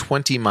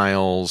 220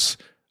 miles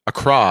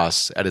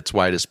across at its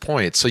widest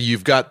point. So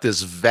you've got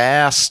this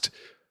vast,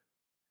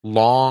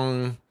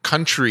 long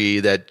country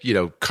that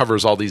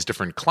covers all these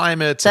different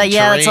climates. So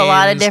it's a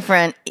lot of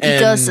different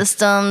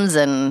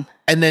ecosystems,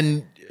 and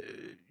then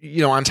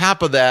on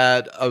top of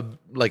that,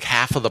 like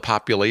half of the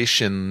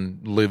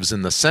population lives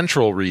in the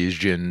central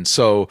region.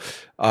 So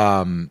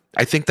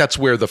I think that's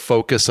where the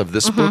focus of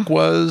this book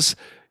was.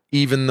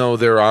 Even though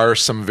there are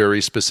some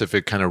very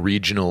specific kind of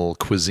regional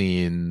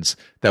cuisines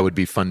that would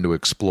be fun to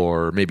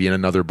explore, maybe in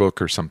another book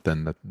or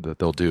something that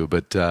they'll do.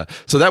 But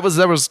so that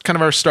was kind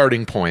of our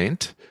starting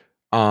point.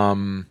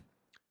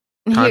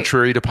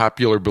 Contrary to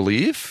popular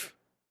belief,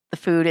 the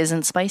food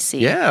isn't spicy.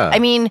 Yeah. I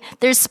mean,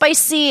 there's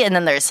spicy and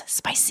then there's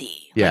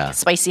spicy. Yeah. Like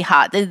spicy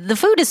hot. The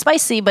food is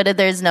spicy, but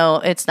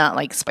it's not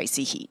like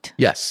spicy heat.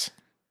 Yes.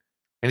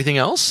 Anything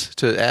else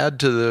to add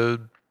to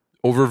the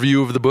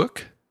overview of the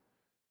book?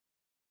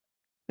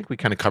 I think we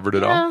kind of covered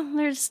it all.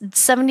 There's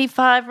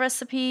 75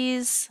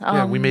 recipes.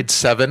 We made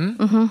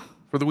 7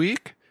 for the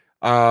week.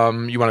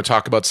 You want to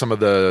talk about some of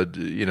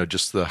the,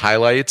 just the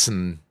highlights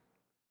and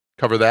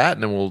cover that,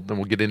 and then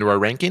we'll get into our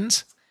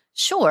rankings?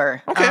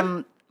 Sure.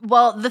 Okay.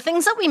 Well, the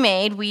things that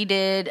we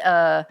did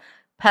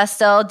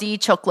pastel di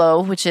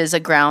choclo, which is a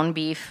ground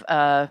beef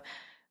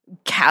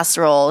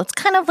casserole. It's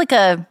kind of like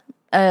a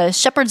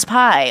shepherd's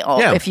pie,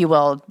 if you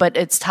will, but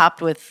it's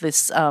topped with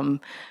this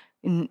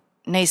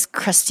nice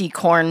crusty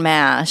corn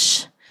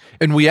mash.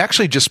 And we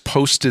actually just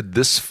posted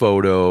this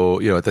photo,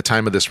 at the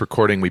time of this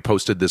recording, we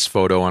posted this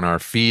photo on our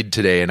feed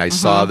today, and I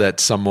saw that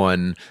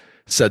someone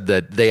said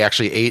that they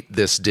actually ate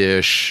this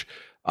dish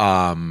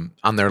on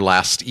their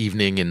last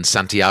evening in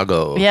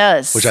Santiago.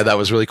 Yes. Which I thought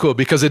was really cool,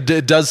 because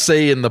it does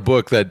say in the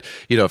book that,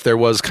 if there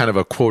was kind of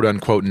a quote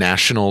unquote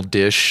national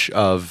dish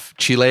of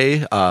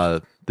Chile,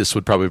 this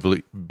would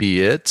probably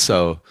be it.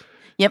 So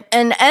yep,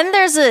 and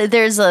there's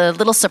a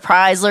little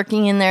surprise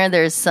lurking in there.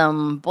 There's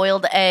some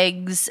boiled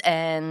eggs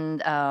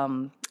and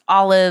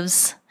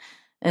olives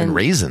and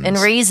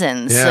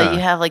raisins. Yeah. So you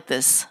have like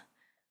this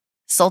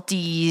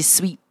salty,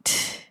 sweet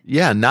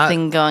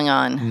thing going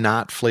on.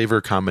 Not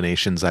flavor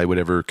combinations I would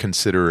ever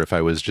consider if I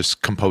was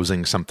just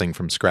composing something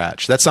from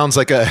scratch. That sounds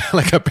like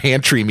a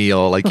pantry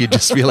meal. Like you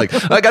just feel like,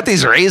 I got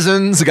these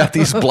raisins, I got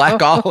these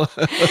black olives.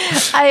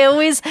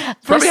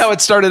 Probably how it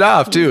started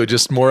off too,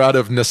 just more out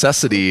of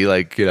necessity.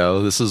 Like,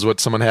 this is what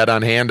someone had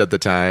on hand at the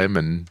time.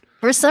 And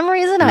for some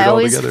reason, I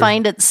always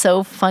find it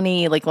so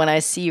funny, like when I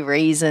see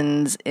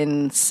raisins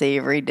in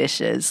savory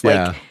dishes.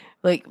 Like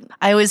Like,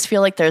 I always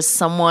feel like there's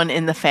someone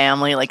in the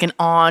family, like an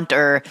aunt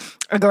or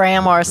a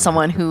grandma or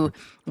someone who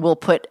will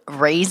put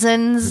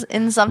raisins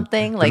in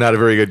something. Like, Not a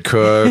very good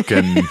cook,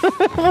 and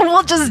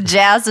we'll just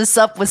jazz this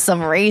up with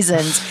some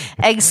raisins.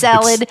 Egg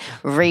salad,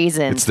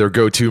 raisins. it's their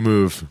go-to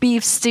move.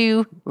 Beef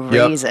stew,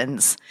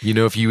 raisins. You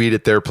know, if you eat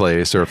at their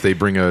place or if they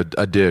bring a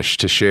dish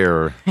to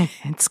share,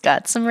 It's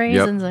got some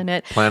raisins in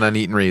it. plan on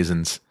eating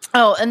raisins.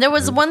 Oh, and there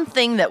was one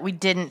thing that we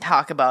didn't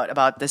talk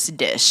about this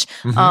dish.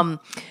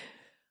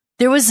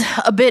 There was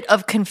a bit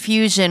of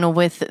confusion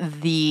with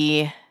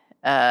the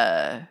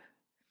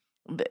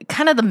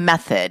kind of the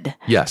method.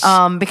 Yes.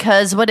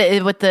 Because what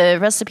the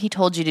recipe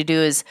told you to do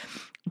is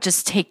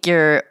just take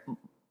your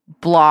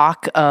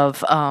block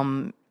of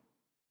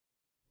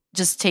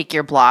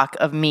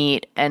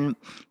meat and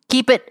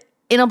keep it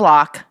in a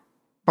block,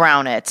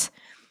 brown it,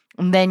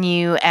 and then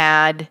you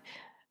add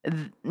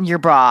your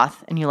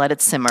broth and you let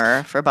it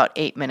simmer for about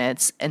 8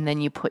 minutes, and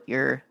then you put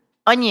your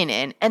onion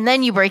in, and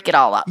then you break it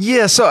all up.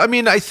 Yeah, so I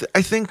mean, I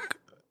think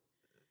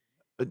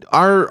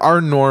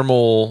our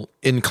normal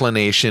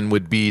inclination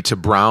would be to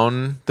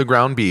brown the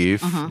ground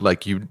beef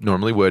like you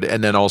normally would,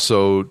 and then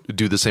also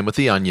do the same with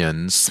the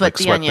onions. Sweat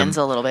the onions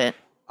a little bit.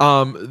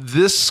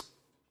 This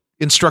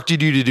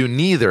instructed you to do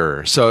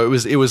neither. So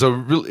it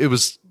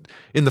was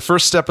in the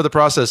first step of the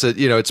process.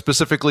 It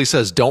specifically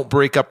says don't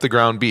break up the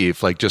ground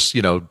beef. Like just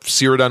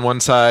sear it on one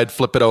side,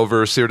 flip it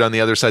over, sear it on the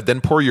other side,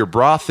 then pour your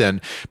broth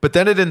in. But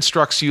then it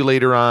instructs you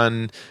later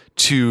on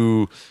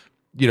to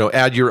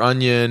add your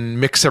onion,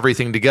 mix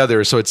everything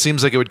together. So it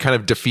seems like it would kind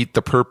of defeat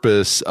the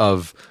purpose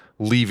of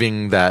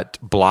leaving that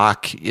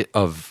block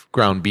of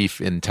ground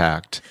beef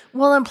intact.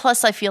 Well, and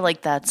plus I feel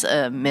like that's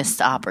a missed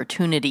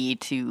opportunity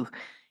to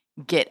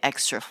get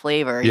extra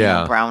flavor,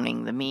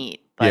 browning the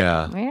meat.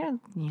 But,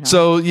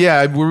 So,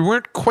 we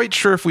weren't quite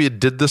sure if we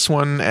did this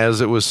one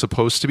as it was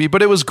supposed to be,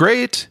 but it was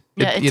great.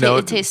 Yeah,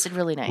 it tasted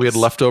really nice. We had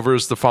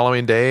leftovers the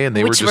following day, and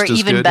they were just as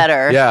even good.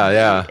 better.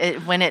 Yeah.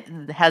 When it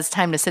has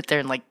time to sit there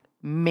and like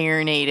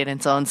marinate in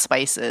its own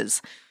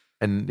spices.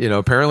 And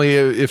apparently,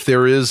 if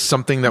there is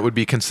something that would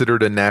be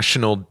considered a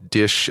national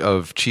dish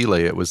of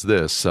Chile, it was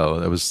this. So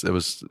it was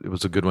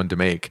a good one to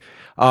make.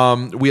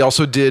 We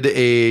also did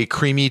a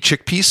creamy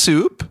chickpea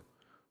soup.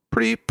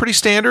 Pretty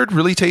standard,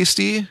 really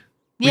tasty.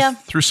 Yeah. We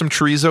threw some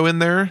chorizo in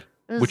there,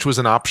 which was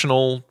an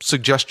optional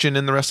suggestion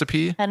in the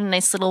recipe. Had a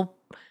nice little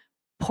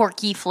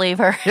porky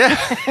flavor. Yeah.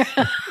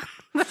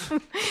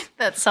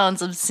 That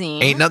sounds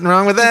obscene. Ain't nothing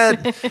wrong with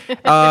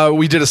that.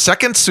 We did a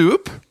second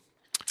soup,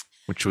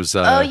 which was...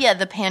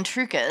 the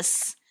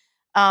Pantrucas.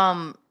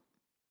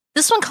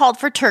 This one called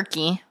for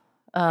turkey.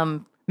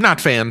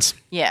 Not fans.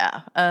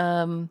 Yeah.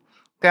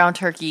 Ground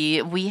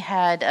turkey. We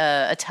had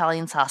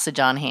Italian sausage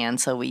on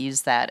hand, so we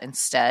used that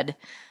instead.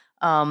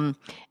 And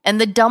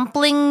the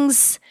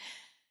dumplings,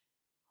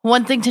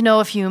 one thing to know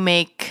if you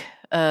make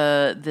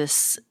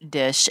this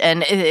dish,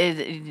 and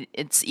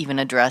it's even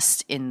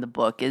addressed in the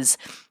book, is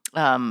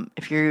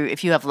if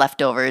you have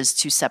leftovers,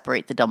 to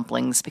separate the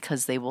dumplings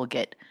because they will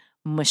get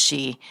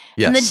mushy.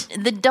 Yes.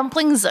 And the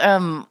dumplings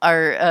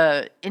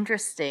are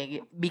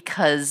interesting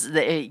because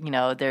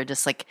they're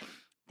just like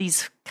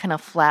these kind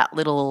of flat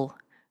little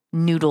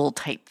noodle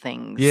type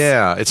things.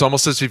 Yeah, it's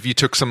almost as if you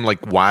took some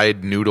like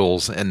wide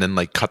noodles and then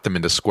like cut them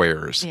into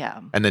squares. Yeah.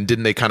 And then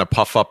didn't they kind of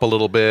puff up a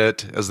little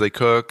bit as they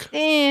cook?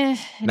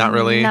 Not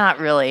really? Not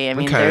really. I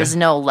mean, Okay. there's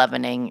no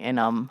leavening in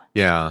them.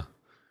 Yeah.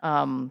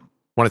 Want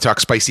to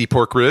talk spicy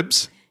pork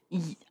ribs?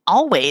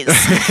 Always.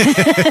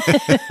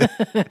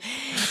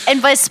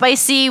 And by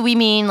spicy, we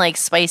mean like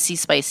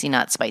spicy,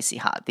 not spicy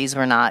hot. These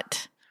were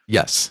not.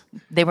 Yes.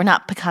 They were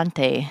not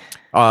picante.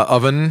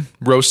 Oven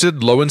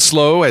roasted, low and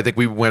slow. I think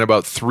we went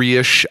about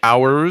 3-ish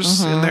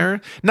hours in there.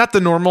 Not the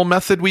normal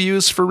method we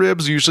use for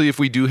ribs. Usually if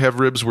we do have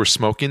ribs, we're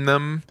smoking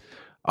them.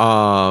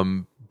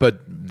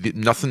 But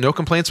no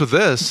complaints with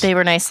this. They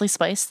were nicely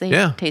spiced.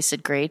 They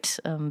tasted great.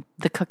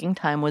 The cooking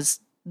time was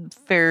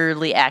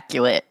fairly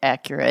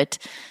accurate.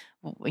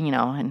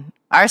 And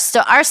our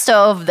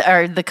stove,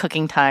 the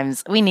cooking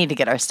times, we need to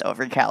get our stove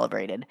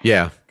recalibrated.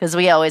 Yeah. Because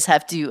we always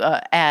have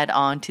to add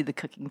on to the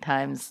cooking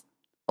times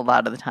a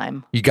lot of the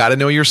time. You got to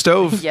know your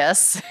stove.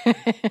 Yes.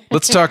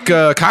 Let's talk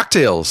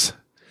cocktails.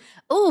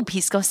 Ooh,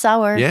 pisco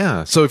sour.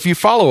 Yeah. So if you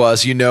follow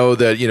us, you know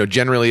that,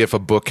 generally if a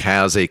book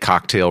has a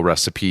cocktail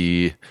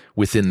recipe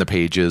within the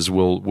pages,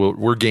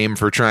 we're game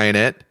for trying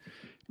it,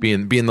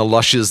 being the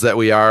lushes that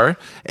we are.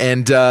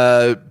 And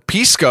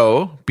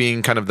pisco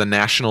being kind of the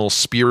national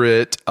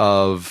spirit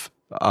of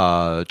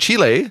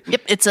Chile.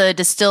 Yep, it's a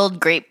distilled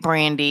grape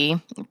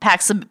brandy.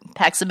 Packs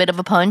a bit of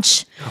a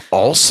punch.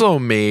 Also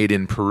made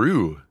in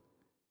Peru.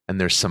 And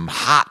there's some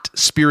hot,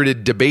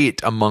 spirited debate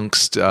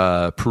amongst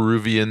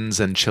Peruvians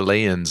and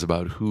Chileans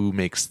about who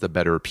makes the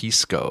better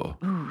pisco.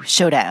 Ooh,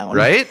 showdown.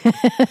 Right?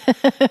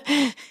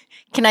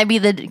 Can I be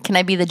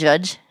the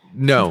judge?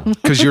 No,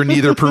 because you're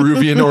neither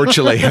Peruvian or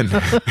Chilean.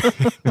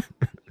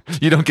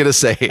 You don't get a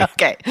say.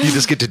 Okay. You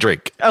just get to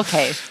drink.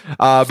 Okay.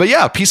 But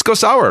yeah, pisco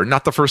sour.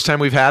 Not the first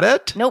time we've had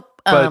it.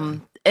 Nope. But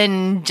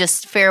And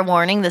just fair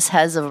warning, this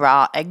has a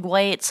raw egg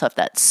white, so if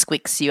that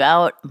squeaks you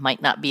out,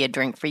 might not be a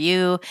drink for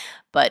you.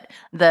 But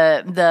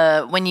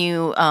the when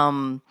you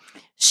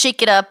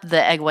shake it up,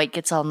 the egg white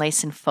gets all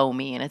nice and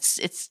foamy, and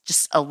it's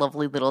just a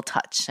lovely little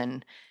touch.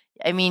 And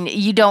I mean,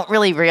 you don't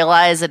really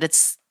realize that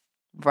it's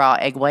raw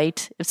egg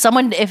white. If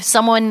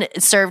someone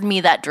served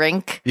me that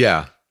drink,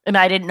 Yeah. and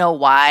I didn't know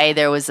why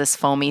there was this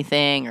foamy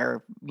thing,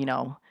 or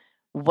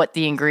what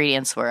the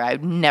ingredients were, I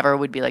never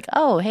would be like,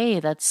 oh, hey,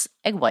 that's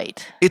egg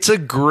white. It's a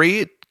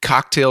great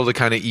cocktail to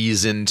kind of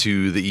ease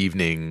into the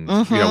evening,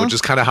 which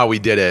is kind of how we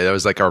did it. It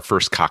was like our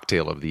first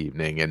cocktail of the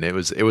evening, and it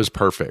was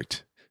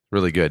perfect.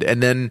 Really good.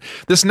 And then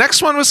this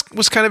next one was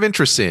kind of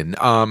interesting.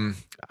 I'm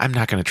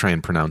not going to try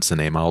and pronounce the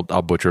name. I'll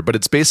butcher it, but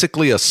it's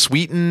basically a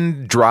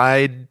sweetened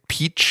dried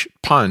peach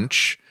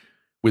punch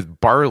with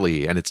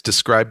barley, and it's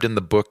described in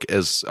the book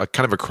as a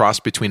kind of a cross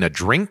between a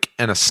drink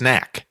and a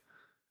snack.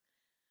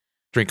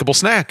 Drinkable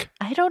snack.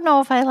 I don't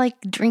know if I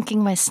like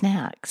drinking my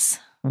snacks.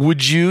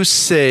 Would you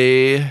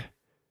say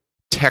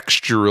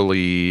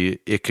texturally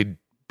it could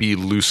be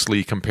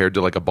loosely compared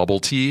to like a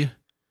bubble tea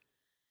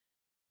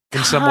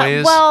in some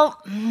ways?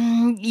 Well,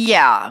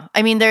 yeah.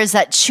 I mean, there's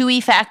that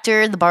chewy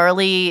factor. The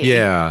barley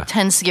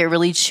tends to get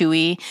really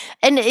chewy.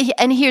 And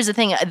here's the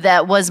thing.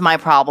 That was my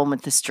problem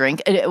with this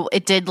drink.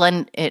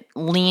 It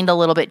leaned a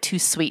little bit too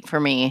sweet for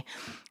me.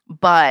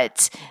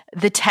 But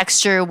the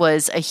texture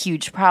was a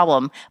huge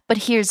problem. But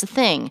here's the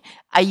thing.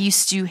 I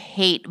used to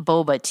hate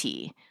boba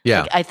tea.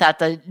 Yeah. Like, I thought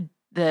the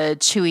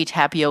chewy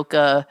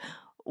tapioca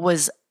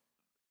was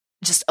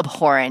just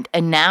abhorrent.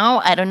 And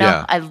now, I don't know,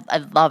 Yeah. I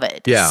love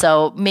it. Yeah.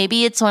 So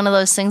maybe it's one of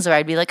those things where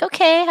I'd be like,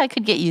 okay, I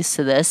could get used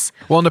to this.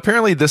 Well, and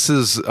apparently this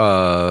is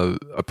a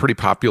pretty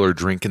popular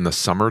drink in the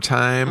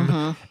summertime.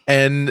 Mm-hmm.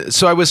 And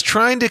so I was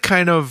trying to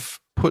kind of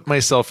put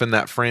myself in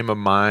that frame of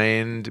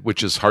mind,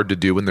 which is hard to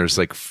do when there's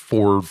like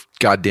 4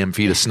 goddamn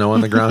feet of snow on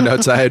the ground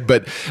outside.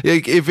 But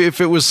if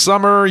it was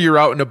summer, you're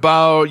out and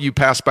about, you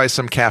pass by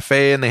some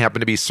cafe and they happen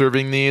to be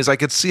serving these, I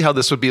could see how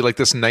this would be like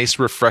this nice,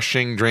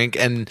 refreshing drink.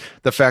 And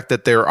the fact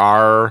that there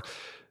are,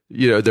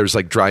 there's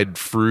like dried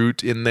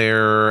fruit in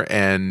there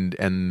and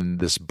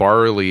this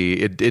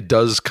barley, it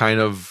does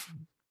kind of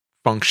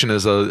function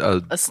as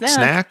a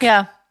snack.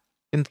 Yeah.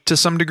 To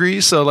some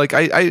degree. So like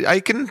I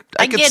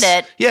get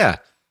it. Yeah.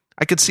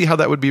 I could see how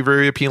that would be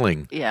very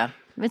appealing. Yeah.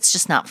 It's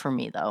just not for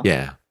me, though.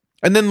 Yeah.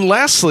 And then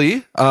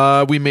lastly,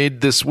 we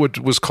made this, what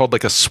was called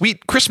like a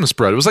sweet Christmas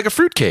bread. It was like a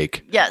fruit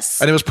cake.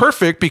 Yes. And it was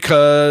perfect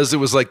because it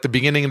was like the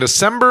beginning of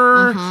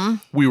December. Mm-hmm.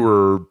 We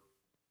were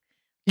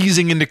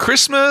easing into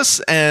Christmas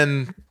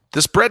and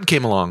this bread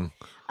came along.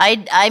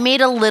 I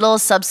made a little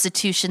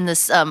substitution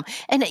this, and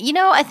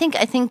I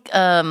think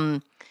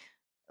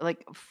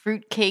like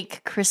fruit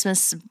cake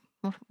Christmas,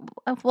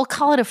 we'll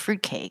call it a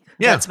fruit cake.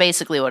 Yeah. That's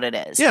basically what it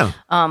is. Yeah.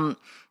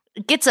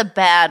 It gets a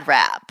bad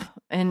rap,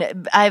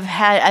 and I've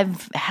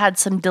had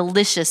some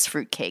delicious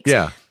fruit cakes.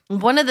 Yeah.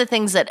 One of the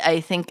things that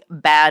I think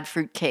bad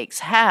fruit cakes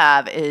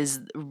have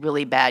is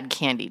really bad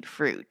candied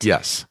fruit.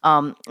 Yes.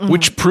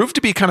 Which proved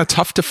to be kind of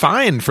tough to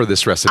find for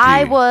this recipe.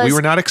 We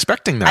were not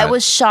expecting that. I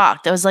was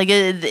shocked. I was like,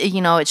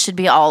 it should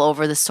be all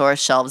over the store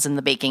shelves in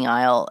the baking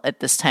aisle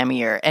at this time of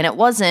year, and it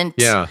wasn't.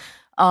 Yeah.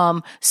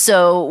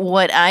 So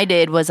what I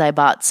did was I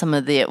bought some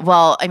of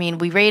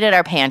we raided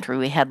our pantry.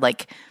 We had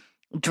like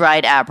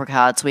dried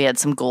apricots. We had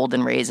some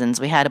golden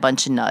raisins. We had a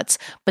bunch of nuts.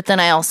 But then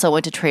I also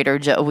went to Trader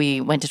Joe.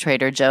 We went to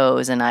Trader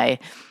Joe's, and I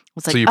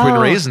was like, so you're putting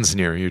raisins in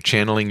here. You're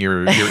channeling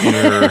your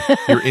inner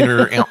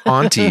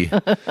auntie.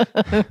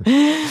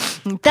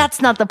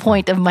 That's not the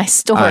point of my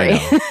story.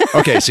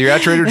 Okay, so you're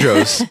at Trader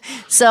Joe's.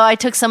 So I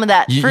took some of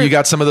that fruit. You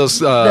got some of those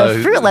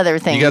the fruit leather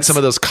things. You got some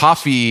of those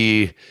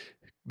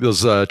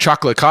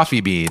chocolate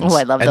coffee beans. Oh,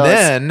 I love those.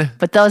 Then,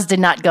 but those did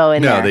not go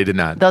in there. No, they did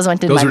not. Those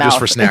went into my mouth. Those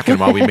were just for snacking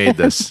while we made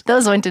this.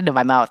 Those went into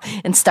my mouth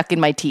and stuck in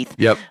my teeth.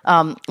 Yep.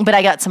 But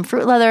I got some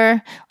fruit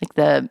leather, like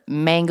the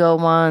mango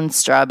one,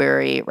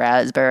 strawberry,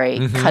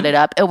 raspberry, cut it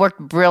up. It worked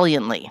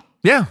brilliantly.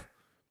 Yeah.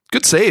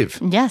 Good save.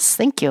 Yes,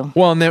 thank you.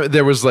 Well, and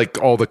there was like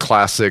all the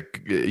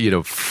classic,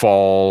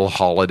 fall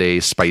holiday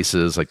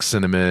spices like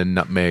cinnamon,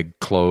 nutmeg,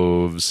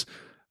 cloves.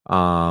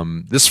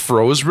 This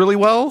froze really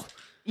well.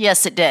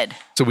 Yes, it did.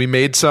 So we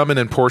made some and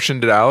then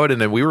portioned it out,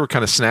 and then we were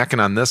kind of snacking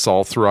on this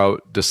all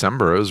throughout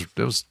December. It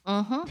was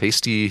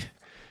tasty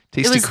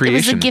creation. It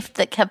was a gift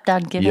that kept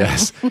on giving.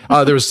 Yes.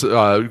 There was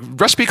a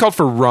recipe called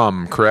for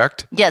rum,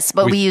 correct? Yes,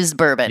 but we used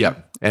bourbon. Yeah,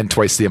 and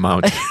twice the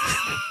amount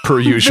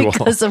per usual.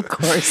 Because of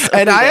course.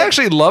 And I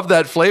actually love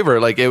that flavor.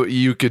 Like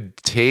you could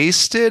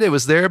taste it. It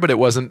was there, but it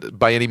wasn't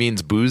by any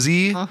means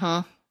boozy.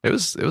 It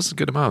was a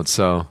good amount.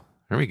 So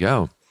there we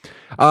go.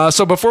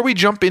 So before we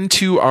jump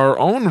into our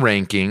own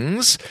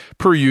rankings,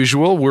 per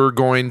usual, we're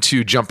going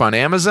to jump on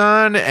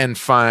Amazon and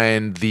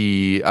find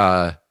the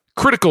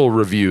critical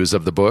reviews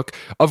of the book,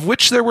 of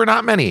which there were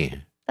not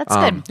many. That's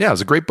good. Yeah, it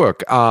was a great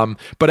book.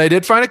 But I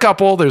did find a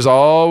couple. There's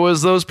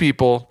always those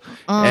people.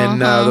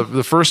 And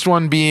the first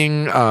one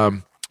being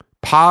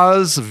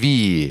Paz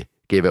V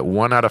gave it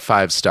 1 out of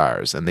 5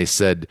 stars. And they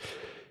said,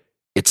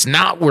 It's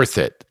not worth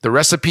it. The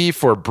recipe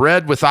for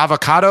bread with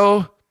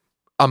avocado,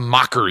 a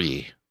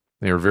mockery.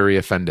 They were very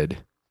offended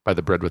by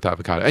the bread with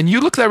avocado. And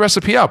you looked that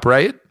recipe up,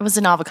 right? It was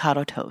an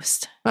avocado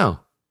toast. Oh.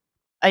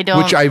 I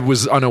don't. Which I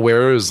was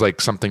unaware was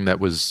like something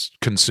that was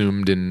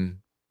consumed in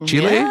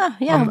Chile.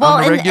 Yeah. On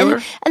Well, the regular?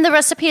 and the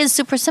recipe is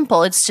super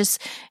simple. It's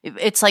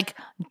like,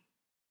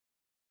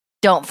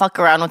 don't fuck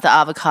around with the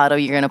avocado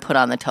you're going to put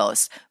on the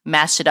toast.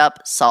 Mash it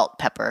up, salt,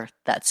 pepper.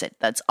 That's it.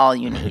 That's all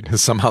you need.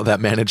 Somehow that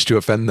managed to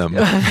offend them.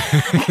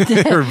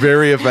 They're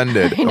very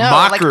offended. I know,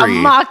 mockery. like a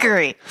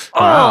mockery.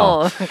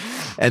 Wow. Oh.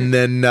 And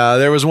then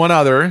there was one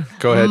other.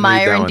 Go ahead and read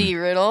that Myron one. D.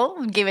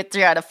 Riddle gave it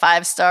 3 out of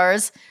 5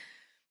 stars.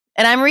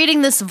 And I'm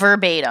reading this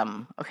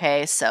verbatim.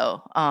 Okay,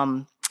 so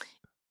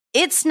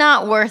it's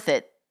not worth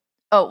it.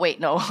 Oh, wait,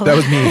 no. That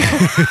was me.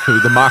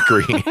 The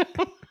mockery.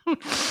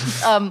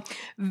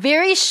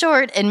 Very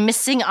short and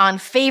missing on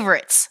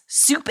favorites,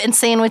 soup and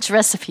sandwich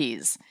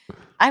recipes.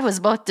 I was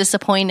both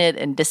disappointed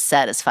and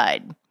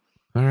dissatisfied.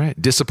 All right.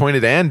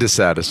 Disappointed and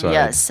dissatisfied.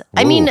 Yes.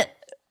 Whoa. I mean,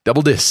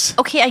 double dis.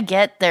 okay, I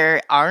get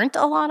there aren't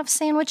a lot of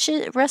sandwich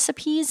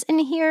recipes in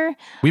here.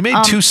 We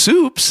made 2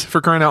 soups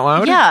for crying out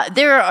loud. Yeah,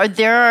 there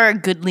are a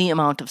goodly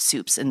amount of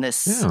soups in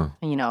this. Yeah.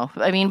 You know,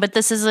 I mean, but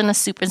this isn't a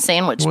soup and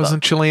sandwich It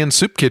wasn't book. Chilean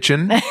Soup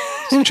Kitchen.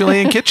 It's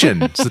Chilean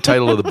Kitchen. It's the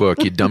title of the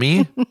book, you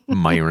dummy.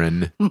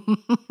 Myron.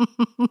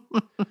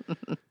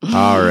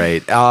 All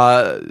right.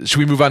 Should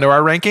we move on to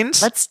our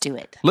rankings? Let's do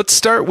it. Let's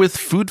start with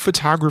food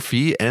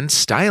photography and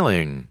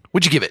styling.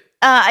 What'd you give it?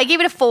 I gave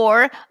it a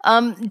 4.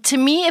 To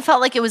me, it felt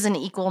like it was an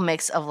equal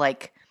mix of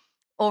like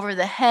over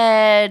the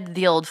head,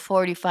 the old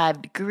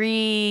 45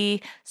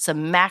 degree,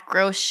 some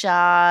macro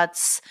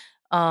shots.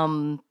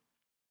 It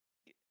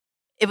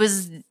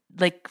was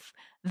like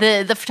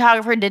the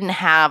photographer didn't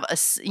have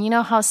you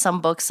know how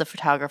some books the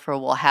photographer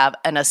will have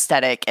an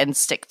aesthetic and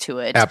stick to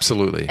it.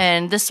 Absolutely.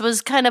 And this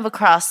was kind of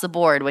across the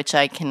board, which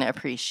I can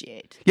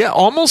appreciate. Yeah,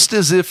 almost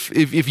as if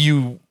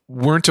you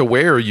weren't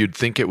aware, you'd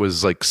think it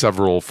was like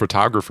several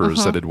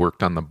photographers that had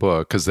worked on the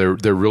book, because there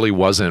really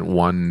wasn't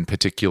one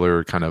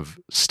particular kind of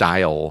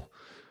style.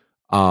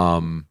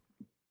 Some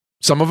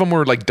of them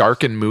were like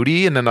dark and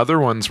moody, and then other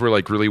ones were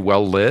like really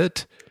well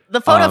lit. The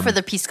photo for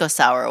the Pisco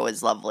Sour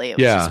was lovely. It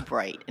was yeah. just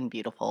bright and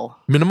beautiful.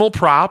 Minimal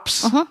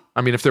props.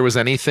 I mean, if there was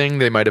anything,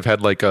 they might have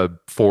had like a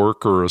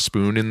fork or a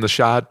spoon in the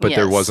shot, but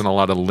there Yes. wasn't a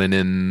lot of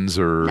linens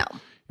or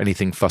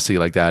anything fussy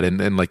like that.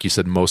 And like you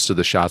said, most of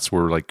the shots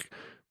were like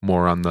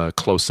more on the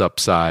close-up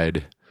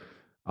side.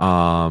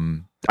 I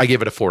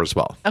gave it a 4 as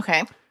well.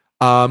 Okay.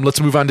 Let's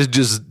move on to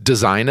just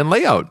design and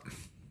layout.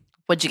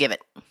 What'd you give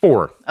it?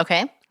 4.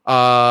 Okay.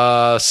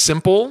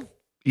 Simple,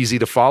 easy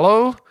to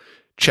follow.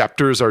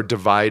 Chapters are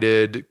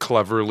divided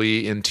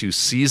cleverly into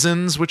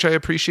seasons, which I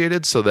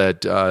appreciated, so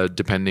that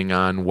depending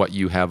on what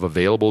you have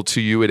available to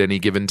you at any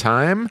given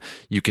time,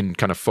 you can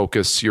kind of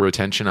focus your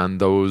attention on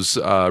those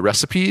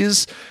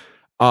recipes.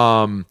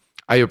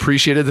 I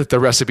appreciated that the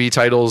recipe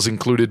titles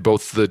included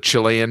both the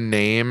Chilean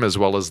name as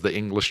well as the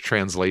English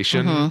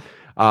translation.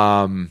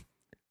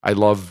 I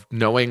love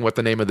knowing what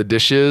the name of the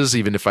dish is,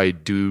 even if I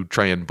do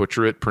try and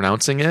butcher it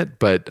pronouncing it.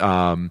 But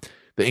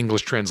the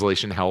English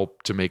translation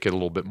helped to make it a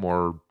little bit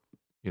more,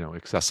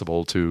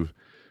 accessible to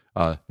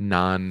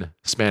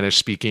non-Spanish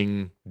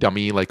speaking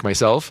dummy like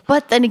myself.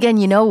 But then again,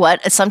 you know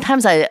what?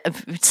 Sometimes I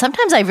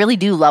really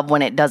do love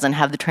when it doesn't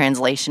have the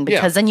translation,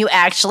 because then you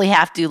actually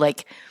have to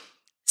like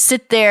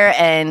sit there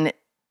and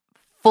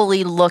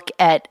fully look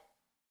at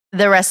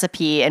the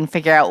recipe and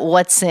figure out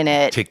what's in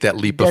it. Take that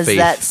leap of Does faith.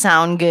 that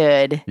sound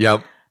good?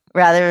 Yep.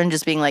 Rather than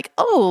just being like,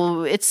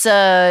 oh, it's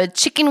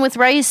chicken with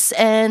rice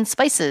and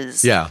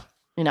spices. Yeah.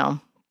 The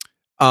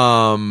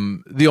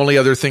only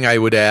other thing I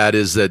would add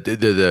is that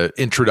the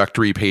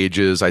introductory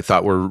pages I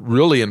thought were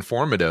really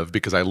informative,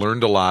 because I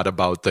learned a lot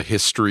about the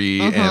history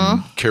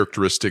and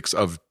characteristics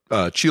of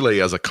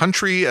Chile as a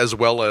country, as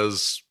well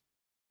as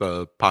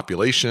the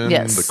population,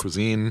 the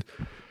cuisine.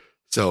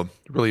 So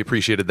really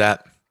appreciated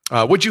that.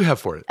 What'd you have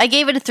for it? I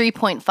gave it a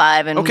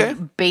 3.5, and Okay.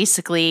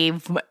 basically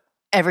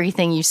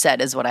everything you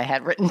said is what I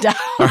had written down.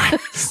 All right.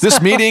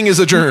 This meeting is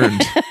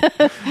adjourned.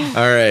 All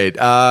right.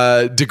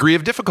 Degree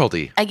of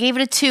difficulty. I gave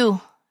it a 2.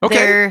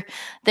 Okay.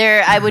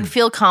 There, I would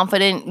feel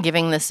confident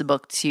giving this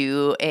book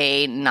to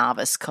a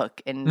novice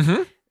cook,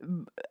 and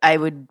I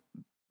would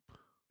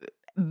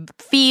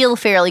feel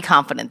fairly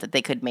confident that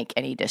they could make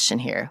any dish in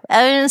here.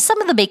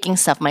 Some of the baking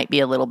stuff might be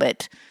a little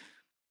bit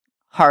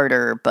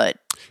harder, but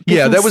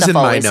Yeah, baking that was stuff in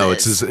my always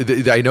notes.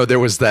 is. I know there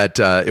was that.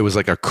 It was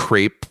like a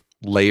crepe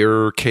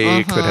layer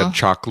cake that had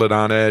chocolate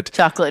on it.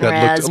 Chocolate and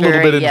that looked a little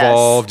raspberry, bit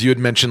involved. You had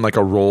mentioned like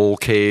a roll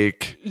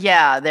cake.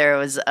 Yeah, there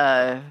was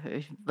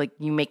like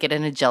you make it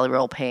in a jelly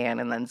roll pan,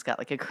 and then it's got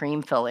like a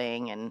cream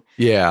filling, and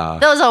Yeah.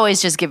 those always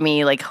just give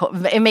me like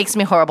it makes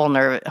me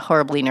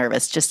horribly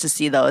nervous just to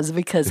see those,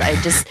 because I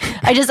just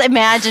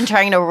imagine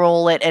trying to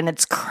roll it and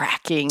it's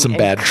cracking. Some and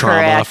bad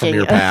trauma from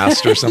your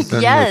past or something.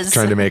 with Yes.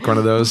 trying to make one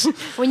of those.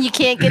 When you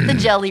can't get the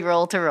jelly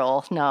roll to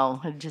roll,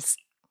 no.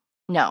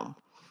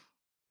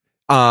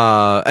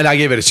 And I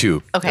gave it a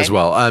 2 Okay. as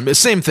well.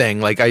 Same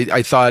thing. Like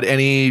I thought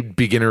any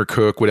beginner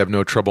cook would have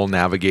no trouble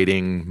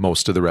navigating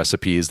most of the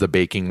recipes. The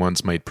baking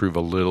ones might prove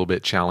a little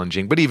bit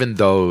challenging, but even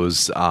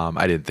those,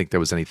 I didn't think there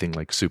was anything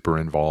like super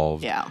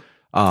involved. Yeah.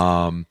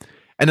 And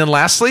then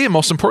lastly, and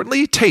most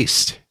importantly,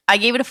 taste. I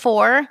gave it a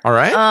 4. All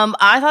right.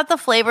 I thought the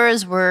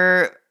flavors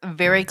were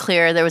very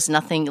clear. There was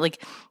nothing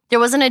like there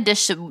wasn't a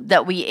dish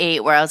that we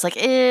ate where I was like,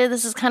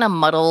 this is kind of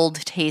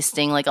muddled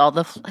tasting. Like all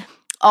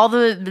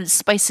the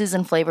spices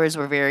and flavors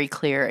were very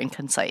clear and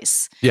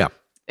concise. Yeah.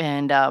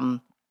 And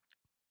and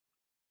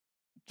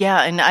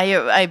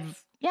I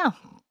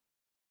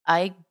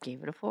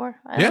gave it a 4.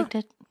 I liked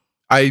it.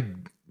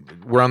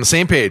 We're on the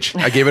same page.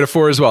 I gave it a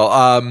 4 as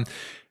well.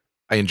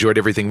 I enjoyed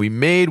everything we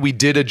made. We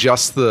did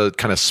adjust the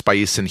kind of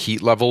spice and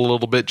heat level a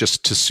little bit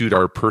just to suit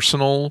our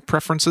personal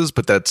preferences,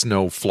 but that's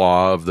no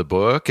flaw of the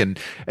book. And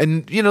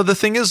the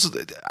thing is,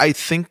 I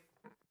think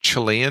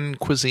Chilean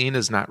cuisine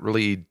is not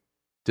really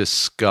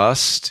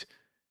discussed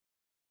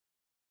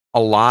a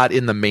lot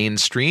in the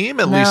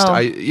mainstream, at least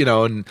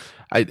I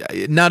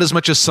not as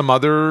much as some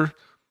other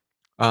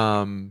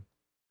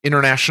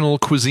international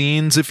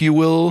cuisines, if you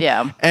will.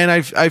 Yeah. And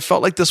I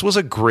felt like this was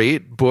a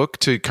great book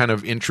to kind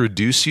of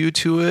introduce you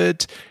to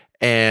it,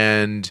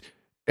 and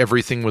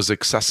everything was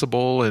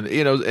accessible and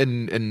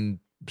and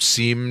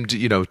seemed,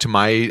 to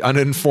my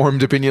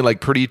uninformed opinion,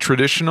 like pretty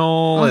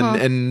traditional.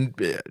 And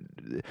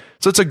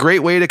so it's a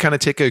great way to kind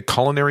of take a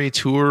culinary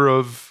tour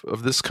of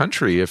this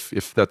country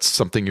if that's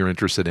something you're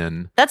interested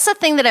in. That's the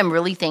thing that I'm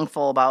really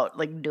thankful about,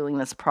 like doing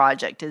this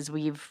project, is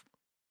we've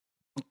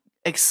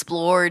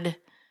explored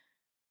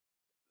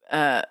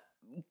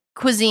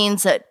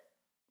cuisines that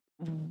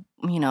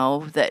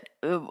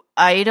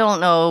I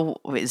don't know.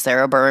 Is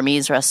there a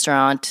Burmese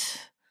restaurant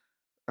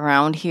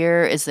around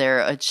here? Is there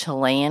a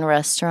Chilean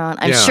restaurant?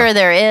 I'm sure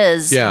there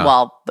is. Yeah.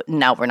 Well, but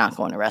now we're not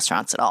going to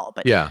restaurants at all.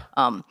 But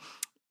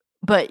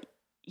but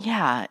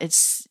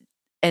it's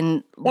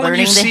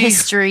learning the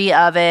history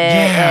of it.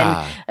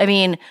 Yeah. And I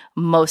mean,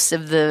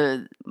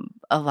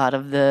 a lot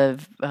of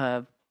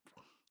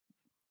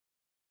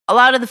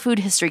the food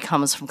history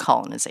comes from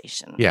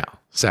colonization. Yeah,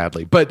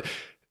 sadly. But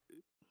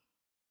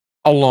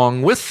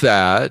along with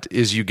that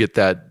is you get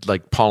that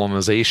like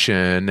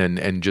pollination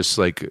and just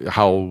like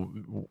how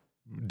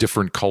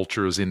different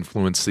cultures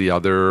influence the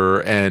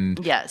other.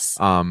 And yes,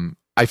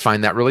 I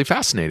find that really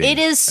fascinating. It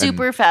is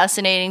super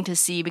fascinating to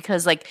see,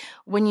 because like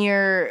when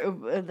you're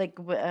like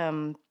with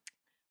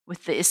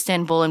the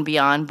Istanbul and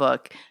Beyond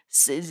book,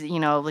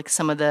 like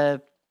some of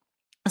the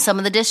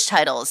dish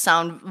titles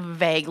sound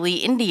vaguely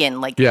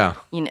Indian, like like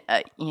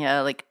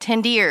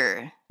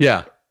tandoor,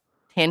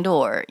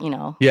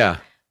 tandoor, yeah.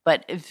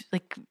 But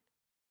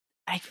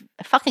I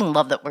fucking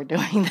love that we're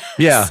doing this.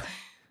 Yeah,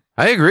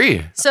 I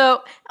agree.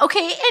 So,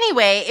 okay,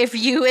 anyway, if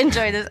you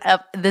enjoy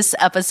this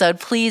episode,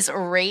 please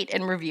rate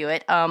and review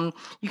it.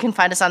 You can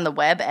find us on the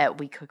web at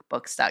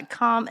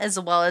wecookbooks.com, as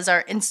well as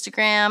our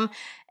Instagram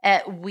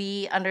at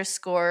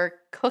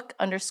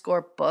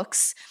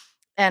we_cook_books.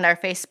 And our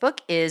Facebook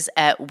is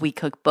at We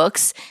Cook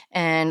Books.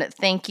 And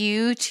thank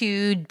you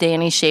to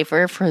Danny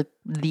Schaefer for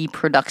the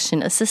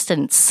production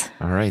assistance.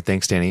 All right.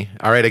 Thanks, Danny.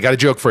 All right. I got a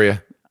joke for you.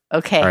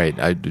 Okay. All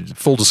right.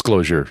 Full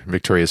disclosure,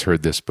 Victoria's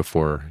heard this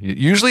before.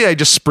 Usually I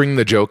just spring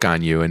the joke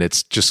on you, and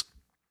it's just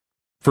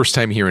first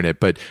time hearing it,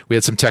 but we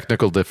had some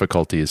technical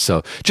difficulties.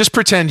 So just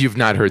pretend you've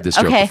not heard this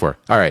joke before.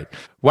 All right.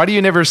 Why do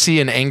you never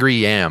see an angry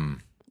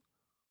yam?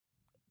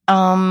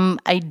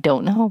 I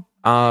don't know.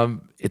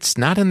 It's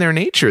not in their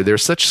nature. They're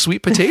such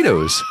sweet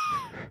potatoes.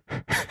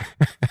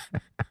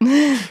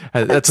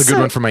 That's a good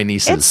one for my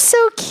nieces. It's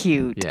so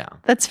cute. Yeah.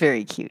 That's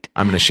very cute.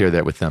 I'm going to share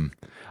that with them.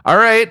 All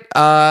right.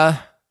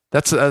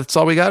 That's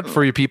all we got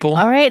for you people.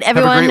 All right,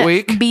 everyone. Have a great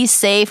week. Be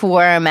safe.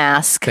 Wear a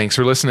mask. Thanks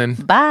for listening.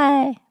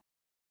 Bye.